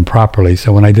doing them properly.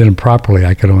 So when I did them properly,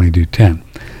 I could only do 10.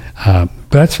 But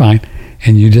that's fine.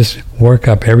 And you just work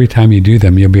up every time you do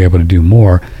them. You'll be able to do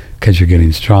more because you're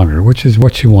getting stronger, which is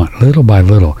what you want, little by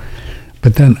little.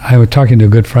 But then I was talking to a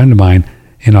good friend of mine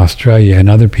in Australia and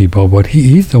other people, but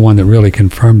he's the one that really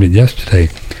confirmed it yesterday.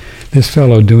 This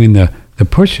fellow doing the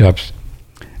push-ups,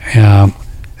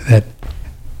 that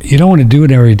you don't want to do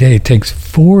it every day. It takes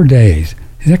 4 days.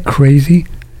 Is that crazy?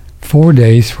 4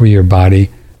 days for your body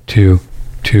to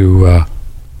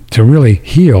really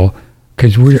heal,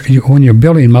 because when you're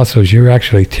building muscles, you're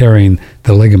actually tearing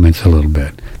the ligaments a little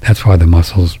bit. That's why the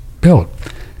muscles build,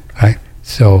 right?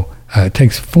 So it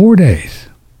takes 4 days.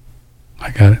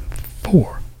 I got it,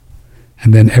 4.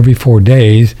 And then every 4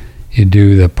 days, you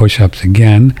do the push-ups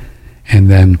again, and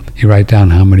then you write down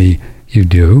how many you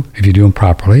do, if you do them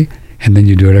properly, and then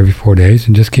you do it every 4 days,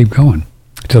 and just keep going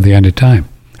until the end of time.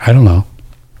 I don't know.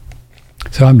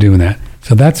 So I'm doing that.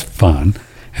 So that's fun.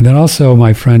 And then also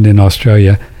my friend in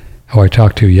Australia, who I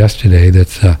talked to yesterday,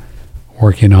 that's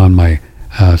working on my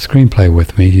screenplay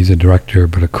with me. He's a director,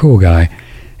 but a cool guy.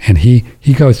 And he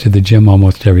goes to the gym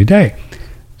almost every day.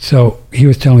 So he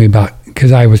was telling me about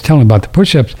because I was telling him about the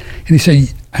push-ups, and he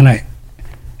said, and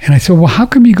I said, well, how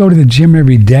come you go to the gym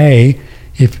every day?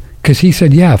 Because he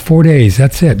said, yeah, 4 days,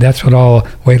 that's it. That's what all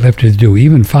weightlifters do,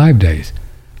 even 5 days.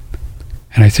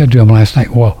 And I said to him last night,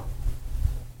 well,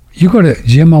 you go to the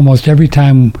gym almost every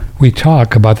time we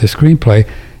talk about the screenplay,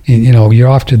 you're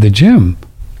off to the gym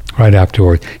right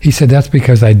afterwards. He said, that's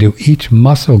because I do each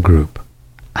muscle group.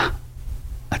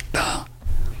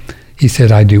 He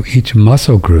said, I do each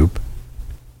muscle group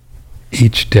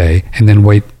each day and then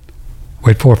wait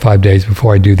 4 or 5 days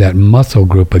before I do that muscle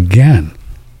group again,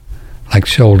 like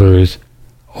shoulders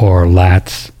or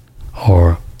lats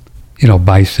or,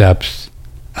 biceps,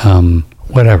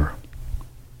 whatever.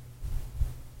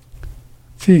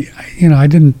 See, I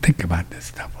didn't think about this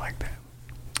stuff like that.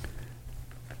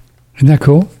 Isn't that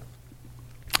cool?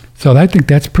 So I think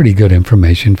that's pretty good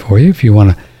information for you. If you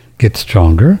want to get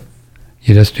stronger,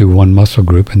 you just do one muscle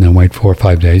group and then wait 4 or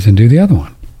 5 days and do the other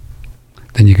one.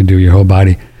 Then you can do your whole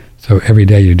body. So every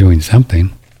day you're doing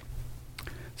something.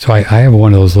 So I have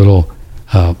one of those little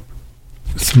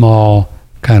small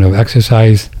kind of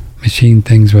exercise machine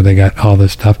things where they got all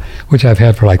this stuff, which I've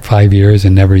had for like 5 years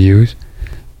and never used.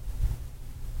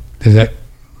 Do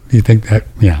you think that?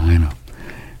 Yeah, I know.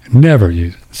 Never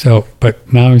used it. So,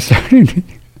 but now I'm starting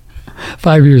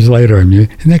 5 years later,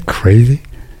 isn't that crazy?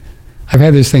 I've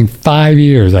had this thing 5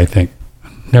 years, I think.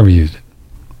 Never used it.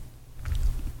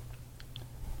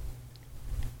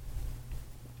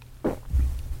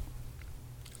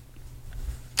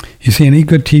 You see, any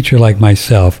good teacher like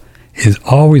myself is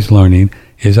always learning,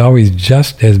 is always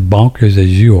just as bonkers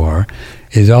as you are,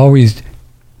 is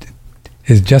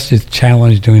just as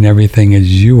challenged doing everything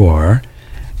as you are.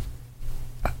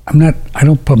 I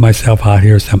don't put myself out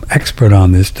here as some expert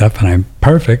on this stuff and I'm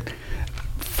perfect.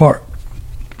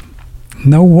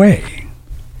 No way.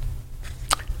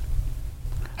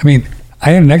 I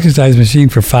had an exercise machine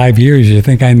for 5 years. You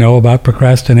think I know about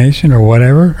procrastination or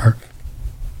whatever?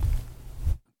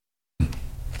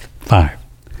 5.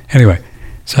 Anyway,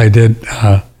 so I did,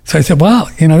 so I said, well,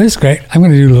 this is great. I'm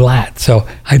going to do lats. So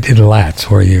I did lats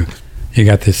where you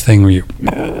got this thing where you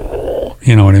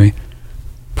know what I mean?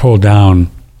 Pull down.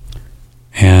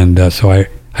 And so I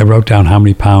wrote down how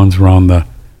many pounds were on the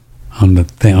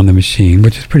machine,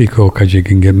 which is pretty cool because you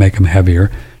can make them heavier.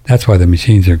 That's why the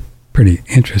machines are pretty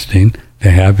interesting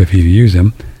to have if you use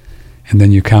them. And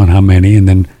then you count how many, and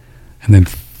then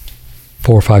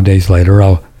 4 or 5 days later,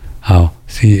 I'll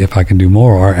see if I can do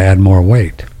more or add more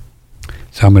weight.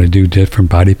 So I'm going to do different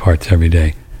body parts every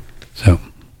day. So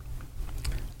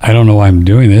I don't know why I'm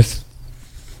doing this.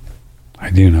 I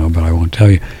do know, but I won't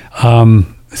tell you.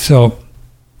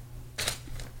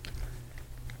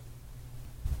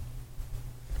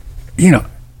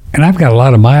 And I've got a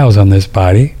lot of miles on this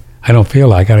body. I don't feel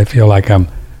like it. I feel like I'm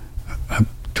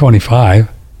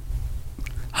 25.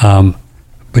 But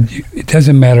it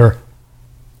doesn't matter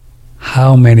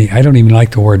how many. I don't even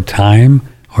like the word time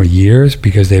or years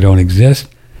because they don't exist.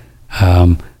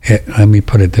 Let me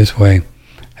put it this way.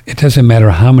 It doesn't matter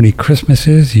how many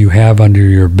Christmases you have under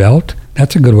your belt.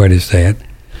 That's a good way to say it.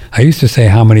 I used to say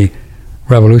how many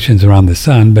revolutions around the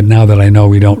sun, but now that I know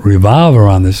we don't revolve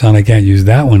around the sun, I can't use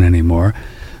that one anymore.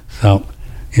 So,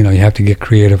 you have to get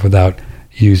creative without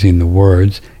using the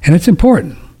words. And it's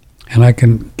important. And I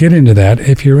can get into that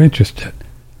if you're interested.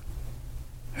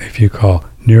 If you call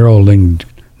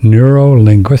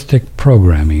Neuro-Linguistic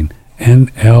Programming,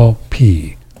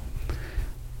 NLP.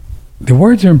 The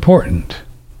words are important.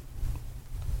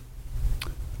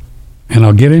 And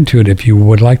I'll get into it if you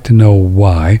would like to know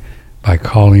why by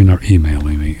calling or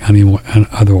emailing me.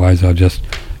 Otherwise, I'll just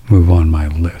move on my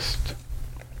list.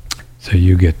 So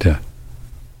you get to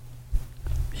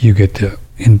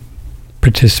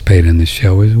participate in the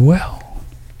show as well.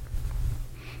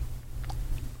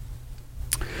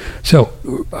 So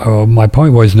my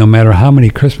point was, no matter how many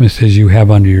Christmases you have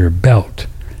under your belt,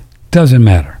 doesn't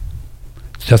matter.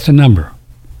 It's just a number.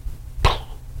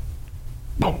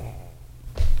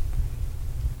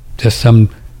 Just some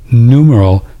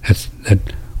numeral that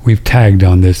we've tagged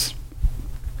on this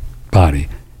body.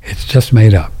 It's just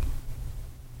made up.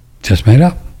 Just made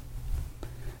up.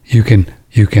 You can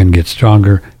get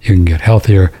stronger. You can get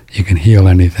healthier. You can heal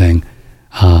anything.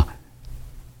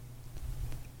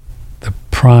 The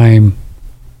prime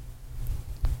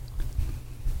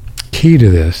key to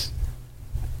this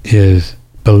is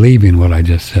believing what I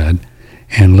just said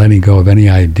and letting go of any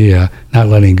idea, not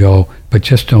letting go, but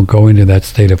just don't go into that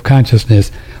state of consciousness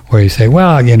where you say,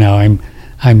 well,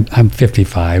 I'm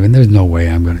 55 and there's no way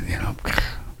I'm going to,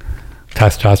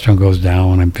 testosterone goes down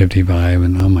when I'm 55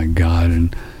 and oh my God,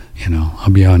 and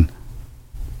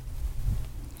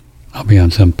I'll I'll be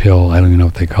on some pill. I don't even know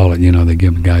what they call it. They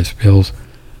give guys pills.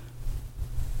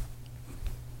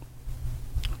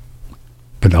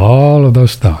 But all of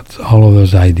those thoughts, all of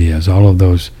those ideas, all of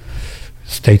those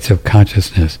states of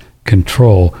consciousness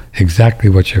control exactly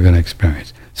what you're going to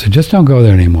experience. So just don't go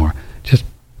there anymore. Just,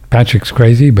 Patrick's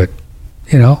crazy, but,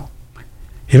 he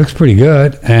looks pretty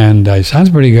good, and he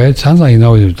sounds pretty good. Sounds like he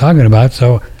knows what he's talking about,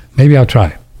 so maybe I'll try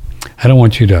it. I don't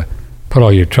want you to put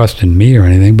all your trust in me or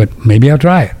anything, but maybe I'll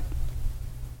try it.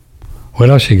 What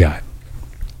else you got?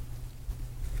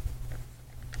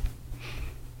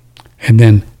 And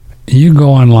then you go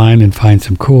online and find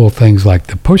some cool things like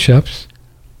the push-ups,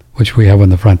 which we have on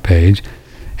the front page,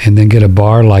 and then get a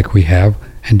bar like we have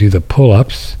and do the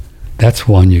pull-ups. That's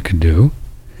one you can do.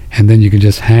 And then you can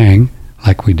just hang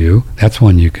like we do. That's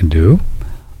one you can do.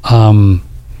 And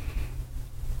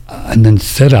then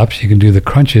sit-ups, you can do the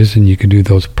crunches, and you can do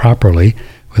those properly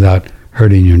without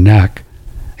hurting your neck.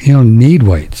 You don't need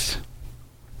weights.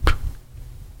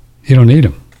 You don't need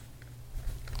them.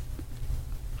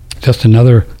 Just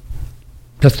another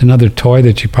toy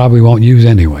that you probably won't use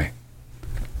anyway.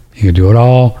 You can do it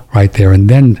all right there, and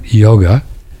then yoga,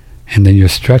 and then you're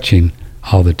stretching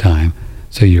all the time.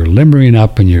 So you're limbering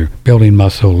up and you're building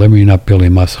muscle, limbering up,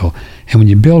 building muscle. And when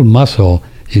you build muscle,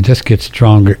 you just get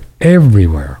stronger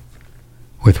everywhere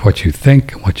with what you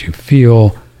think, what you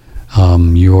feel,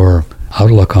 your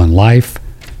outlook on life,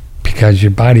 because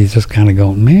your body's just kind of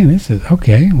going, man, this is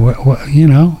okay.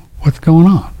 What's going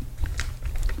on?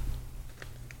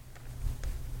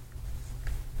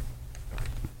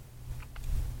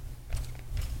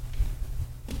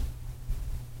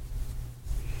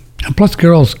 And plus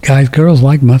girls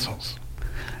like muscles.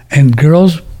 And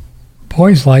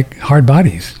boys like hard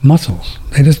bodies, muscles.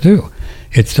 They just do.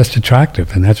 It's just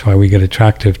attractive, and that's why we get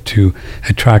attractive to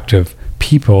attractive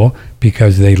people,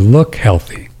 because they look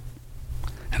healthy.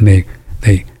 And they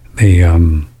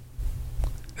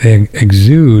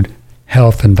exude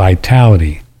health and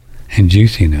vitality and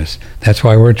juiciness. That's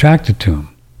why we're attracted to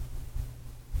them.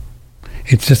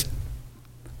 It's just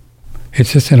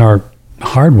in our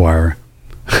hardwire.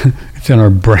 It's in our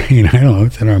brain. I don't know.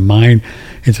 It's in our mind.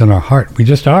 It's in our heart. We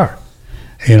just are.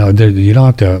 You don't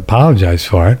have to apologize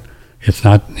for it. It's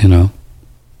not,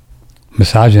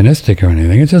 misogynistic or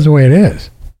anything. It's just the way it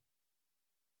is.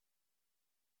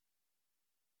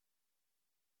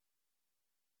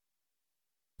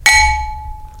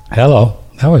 Hello.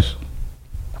 That was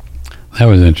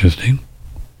interesting.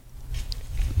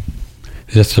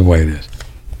 It's just the way it is.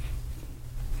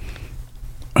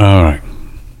 All right.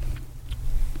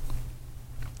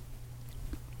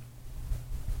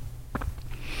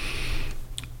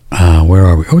 Where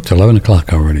are we? Oh, it's 11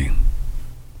 o'clock already.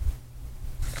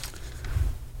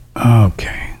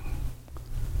 Okay.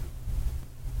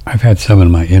 I've had some in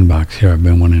my inbox here I've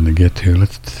been wanting to get to.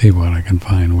 Let's see what I can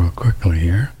find real quickly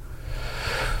here.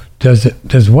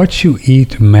 Does what you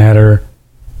eat matter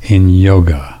in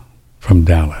yoga? From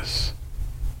Dallas.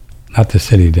 Not the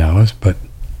city of Dallas, but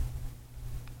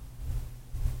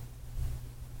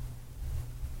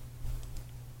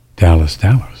Dallas.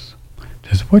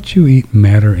 Does what you eat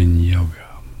matter in yoga?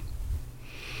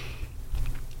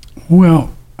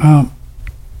 Well,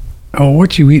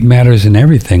 what you eat matters in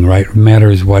everything, right? It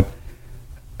matters what,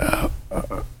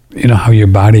 how your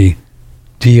body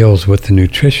deals with the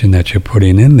nutrition that you're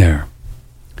putting in there.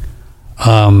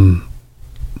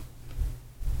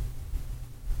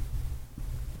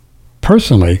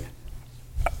 Personally,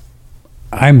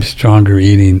 I'm stronger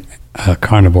eating a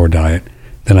carnivore diet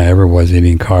than I ever was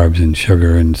eating carbs and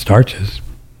sugar and starches.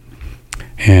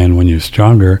 And when you're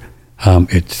stronger,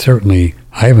 it certainly,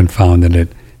 I haven't found that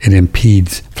it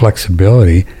impedes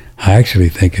flexibility. I actually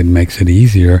think it makes it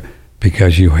easier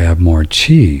because you have more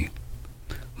chi,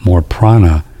 more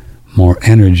prana, more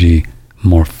energy,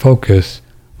 more focus,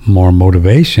 more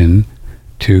motivation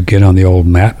to get on the old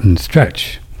mat and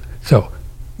stretch. So,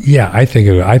 yeah, I think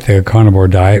a carnivore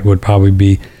diet would probably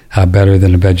be better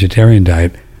than a vegetarian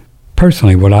diet.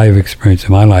 Personally, what I have experienced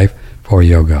in my life for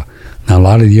yoga. Now, a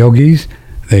lot of yogis,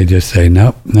 they just say,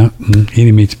 no,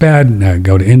 eating meat's bad.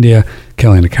 Go to India,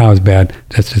 killing a cow is bad.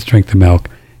 Let's just drink the milk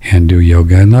and do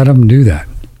yoga, and let them do that.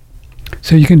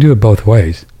 So you can do it both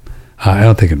ways. I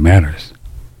don't think it matters.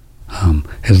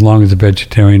 As long as the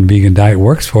vegetarian, vegan diet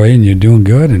works for you and you're doing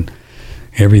good and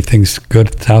everything's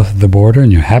good south of the border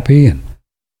and you're happy and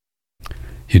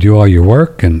you do all your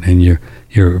work and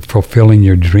you're fulfilling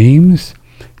your dreams,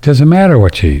 it doesn't matter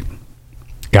what you eat.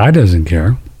 God doesn't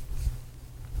care.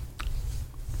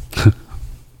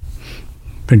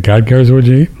 Think God cares what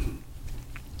you eat?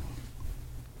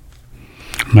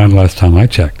 Not the last time I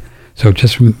checked. So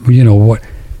just, what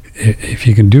if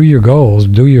you can do your goals,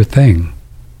 do your thing.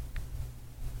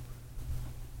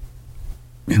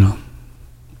 You know,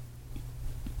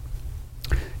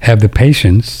 have the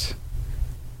patience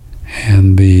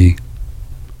and the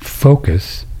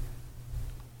focus,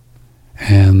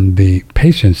 and the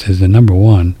patience is the number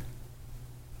one,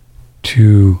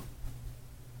 to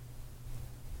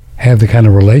have the kind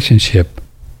of relationship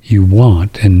you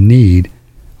want and need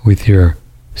with your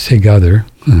sig other,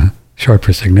 short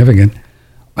for significant,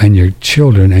 and your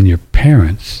children and your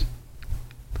parents.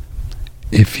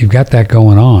 If you've got that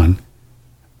going on,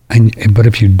 but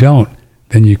if you don't,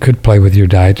 then you could play with your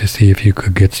diet to see if you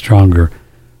could get stronger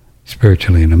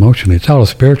spiritually and emotionally. It's all a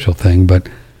spiritual thing, but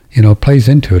it plays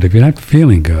into it. If you're not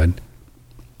feeling good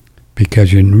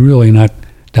because you're really not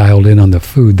dialed in on the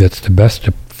food that's the best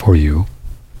for you,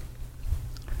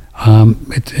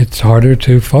 it's harder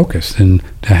to focus and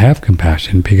to have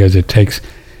compassion, because it takes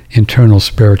internal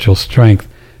spiritual strength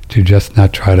to just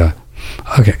not try to,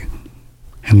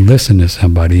 and listen to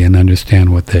somebody and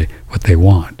understand what they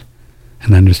want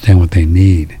and understand what they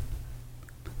need,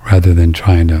 rather than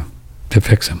trying to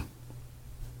fix them.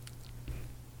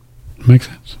 Makes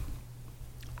sense?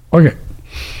 Okay.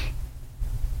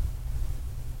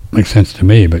 Makes sense to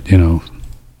me, but a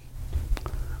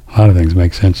lot of things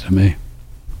make sense to me.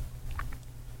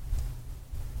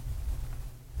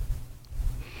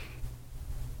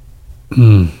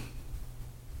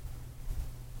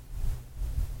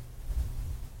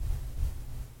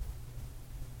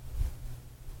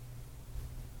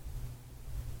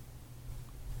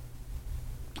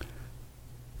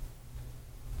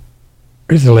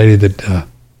 Here's a lady that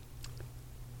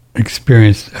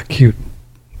experienced acute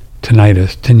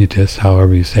tinnitus,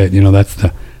 however you say it. That's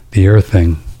the ear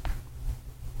thing.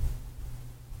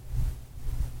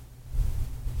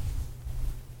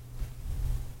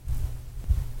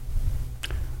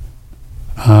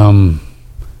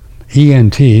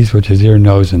 ENTs, which is ear,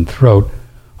 nose, and throat,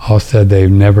 all said they've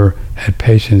never had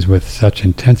patients with such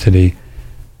intensity,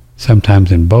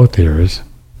 sometimes in both ears.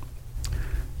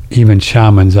 Even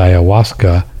shamans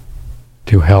ayahuasca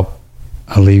to help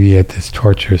alleviate this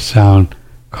torturous sound,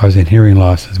 causing hearing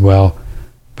loss as well.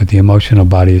 But the emotional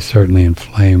body is certainly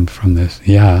inflamed from this.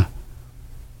 Yeah.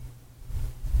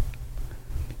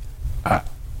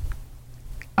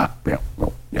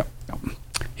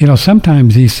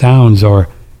 Sometimes these sounds are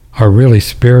really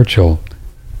spiritual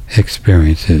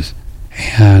experiences.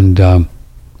 And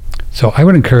so I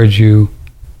would encourage you,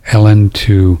 Ellen,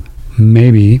 to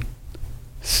maybe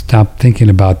stop thinking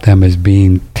about them as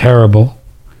being terrible,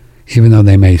 even though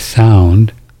they may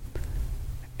sound,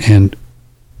 and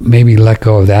maybe let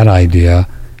go of that idea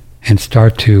and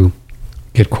start to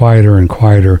get quieter and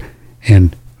quieter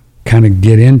and kind of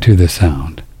get into the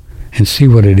sound and see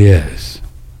what it is.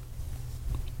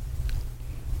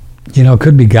 It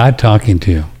could be God talking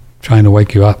to you, trying to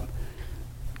wake you up.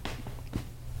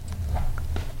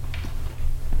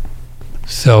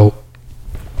 So,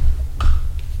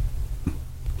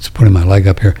 just putting my leg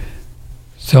up here.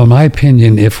 So in my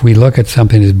opinion, if we look at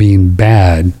something as being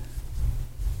bad,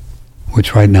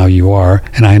 which right now you are,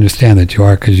 and I understand that you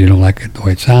are because you don't like it the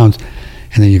way it sounds,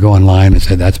 and then you go online and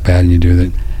say that's bad and you do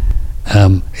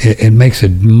that, it makes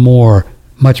it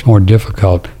much more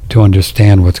difficult to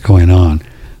understand what's going on,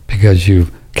 because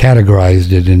you've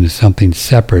categorized it into something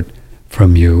separate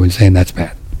from you and saying that's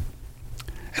bad,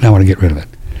 and I want to get rid of it.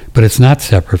 But it's not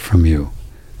separate from you,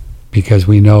 because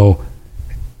we know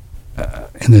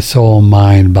in the soul,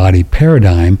 mind, body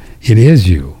paradigm, it is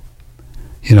you.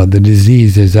 The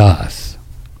disease is us.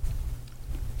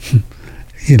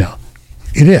 It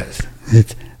is.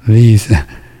 It's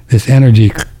this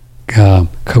energy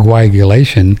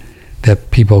coagulation that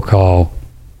people call,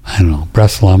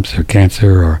 breast lumps or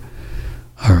cancer or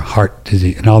heart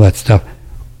disease and all that stuff.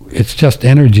 It's just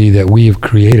energy that we have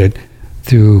created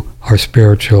through our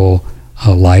spiritual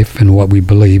life and what we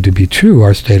believe to be true,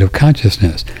 our state of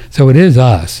consciousness. So it is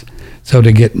us. So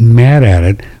to get mad at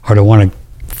it or to want to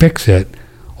fix it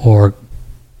or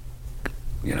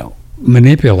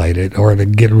manipulate it or to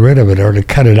get rid of it or to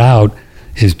cut it out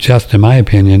is just, in my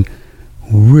opinion,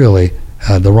 really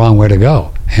the wrong way to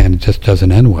go, and it just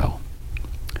doesn't end well.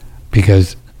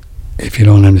 Because if you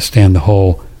don't understand the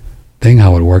whole thing,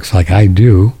 how it works like I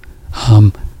do,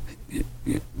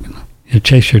 you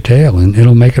chase your tail and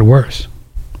it'll make it worse.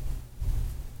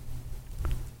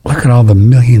 Look at all the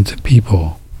millions of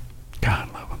people,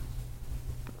 God love them,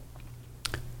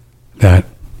 that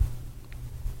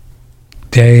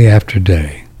day after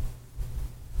day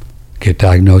get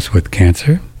diagnosed with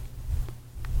cancer,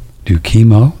 do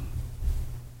chemo,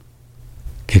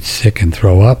 get sick and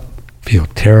throw up, feel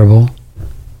terrible,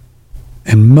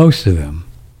 And most of them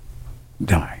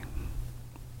die.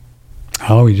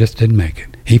 Oh, he just didn't make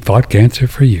it. He fought cancer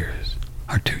for years,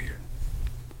 or 2 years.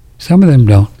 Some of them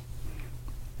don't.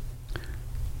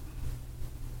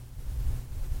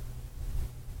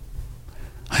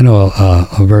 I know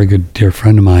a very good dear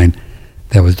friend of mine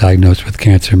that was diagnosed with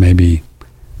cancer maybe,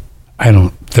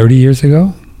 30 years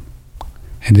ago,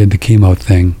 and did the chemo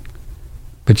thing.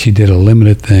 But she did a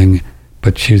limited thing,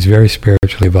 but she was very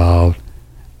spiritually evolved,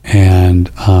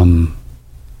 and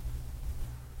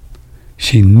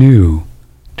she knew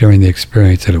during the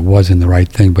experience that it wasn't the right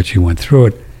thing, but she went through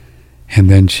it, and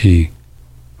then she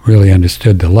really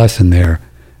understood the lesson there,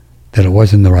 that it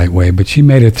wasn't the right way, but she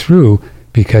made it through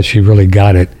because she really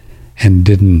got it and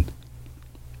didn't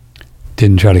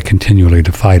try to continually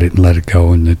to fight it and let it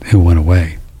go, and it went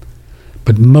away.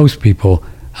 But most people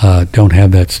don't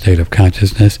have that state of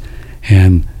consciousness,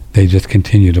 and they just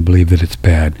continue to believe that it's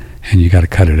bad, and you got to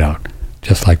cut it out,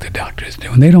 just like the doctors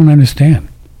do. And they don't understand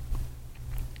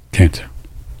cancer.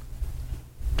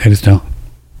 They just don't.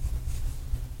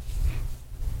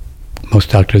 Most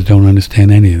doctors don't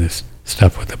understand any of this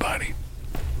stuff with the body.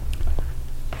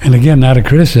 And again, not a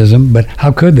criticism, but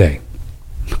how could they?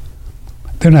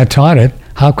 They're not taught it.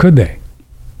 How could they?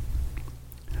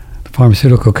 The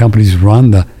pharmaceutical companies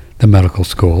run the medical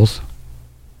schools.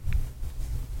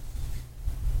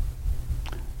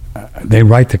 They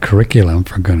write the curriculum,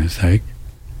 for goodness sake.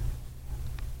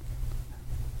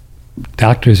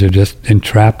 Doctors are just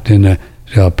entrapped in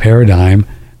a paradigm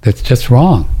that's just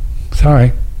wrong.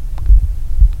 Sorry.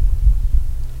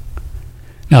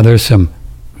 Now, there's some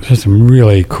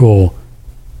really cool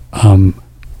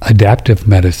adaptive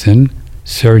medicine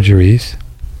surgeries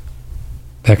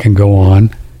that can go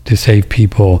on to save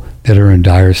people that are in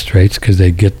dire straits because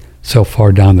they get so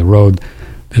far down the road,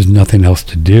 there's nothing else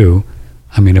to do.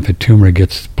 I mean, if a tumor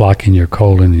gets blocking your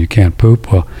colon and you can't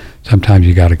poop, well, sometimes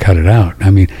you got to cut it out. I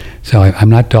mean, so I'm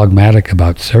not dogmatic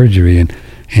about surgery, and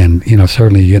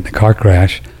certainly you get in a car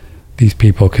crash, these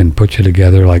people can put you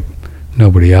together like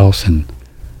nobody else, and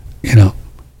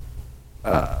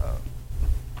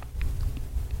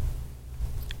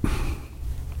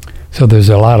so there's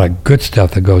a lot of good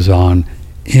stuff that goes on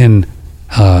in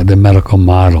the medical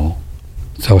model.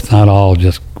 So it's not all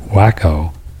just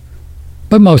wacko,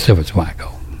 but most of it's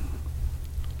wacko.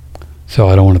 So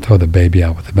I don't want to throw the baby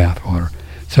out with the bathwater.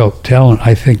 So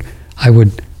I think I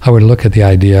would look at the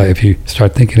idea, if you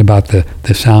start thinking about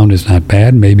the sound is not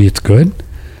bad, maybe it's good,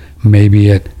 maybe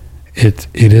it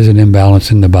is an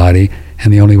imbalance in the body,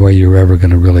 and the only way you're ever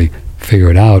going to really figure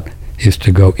it out is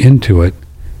to go into it,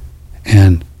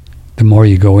 and the more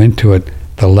you go into it,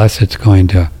 the less it's going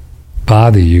to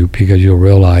bother you, because you'll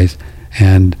realize,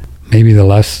 and maybe the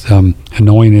less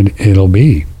annoying it'll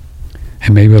be,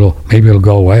 and maybe it'll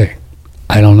go away.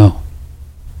 I don't know.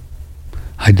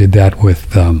 I did that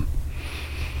with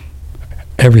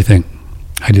everything.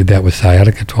 I did that with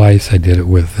sciatica twice. I did it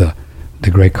with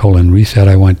the Great Colon Reset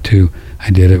I went to. I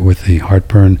did it with the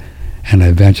heartburn, and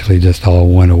eventually just all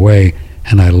went away,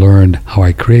 and I learned how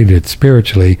I created it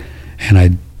spiritually, and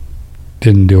I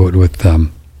didn't do it with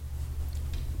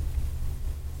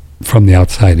from the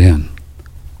outside in.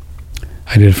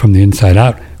 I did it from the inside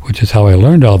out, which is how I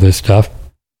learned all this stuff.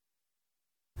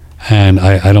 And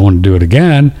I don't want to do it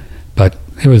again, but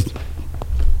it was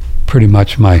pretty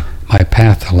much my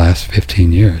path the last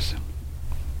 15 years.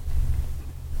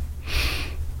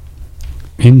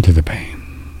 Into the pain.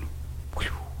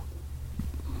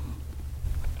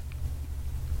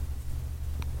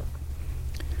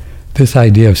 This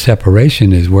idea of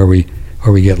separation is where we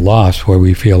get lost, where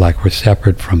we feel like we're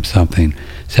separate from something,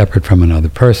 separate from another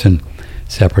person,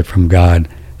 separate from God,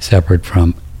 separate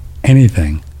from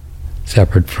anything,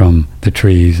 separate from the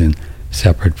trees, and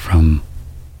separate from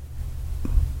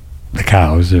the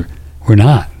cows. We're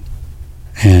not.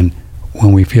 And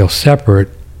when we feel separate,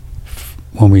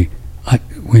 when we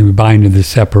buy into the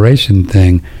separation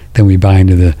thing, then we buy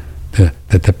into that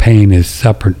the pain is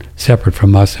separate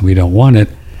from us, and we don't want it,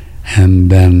 and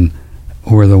then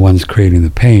we're the ones creating the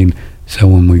pain. So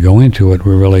when we go into it,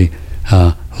 we're really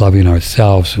loving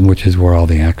ourselves, which is where all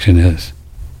the action is.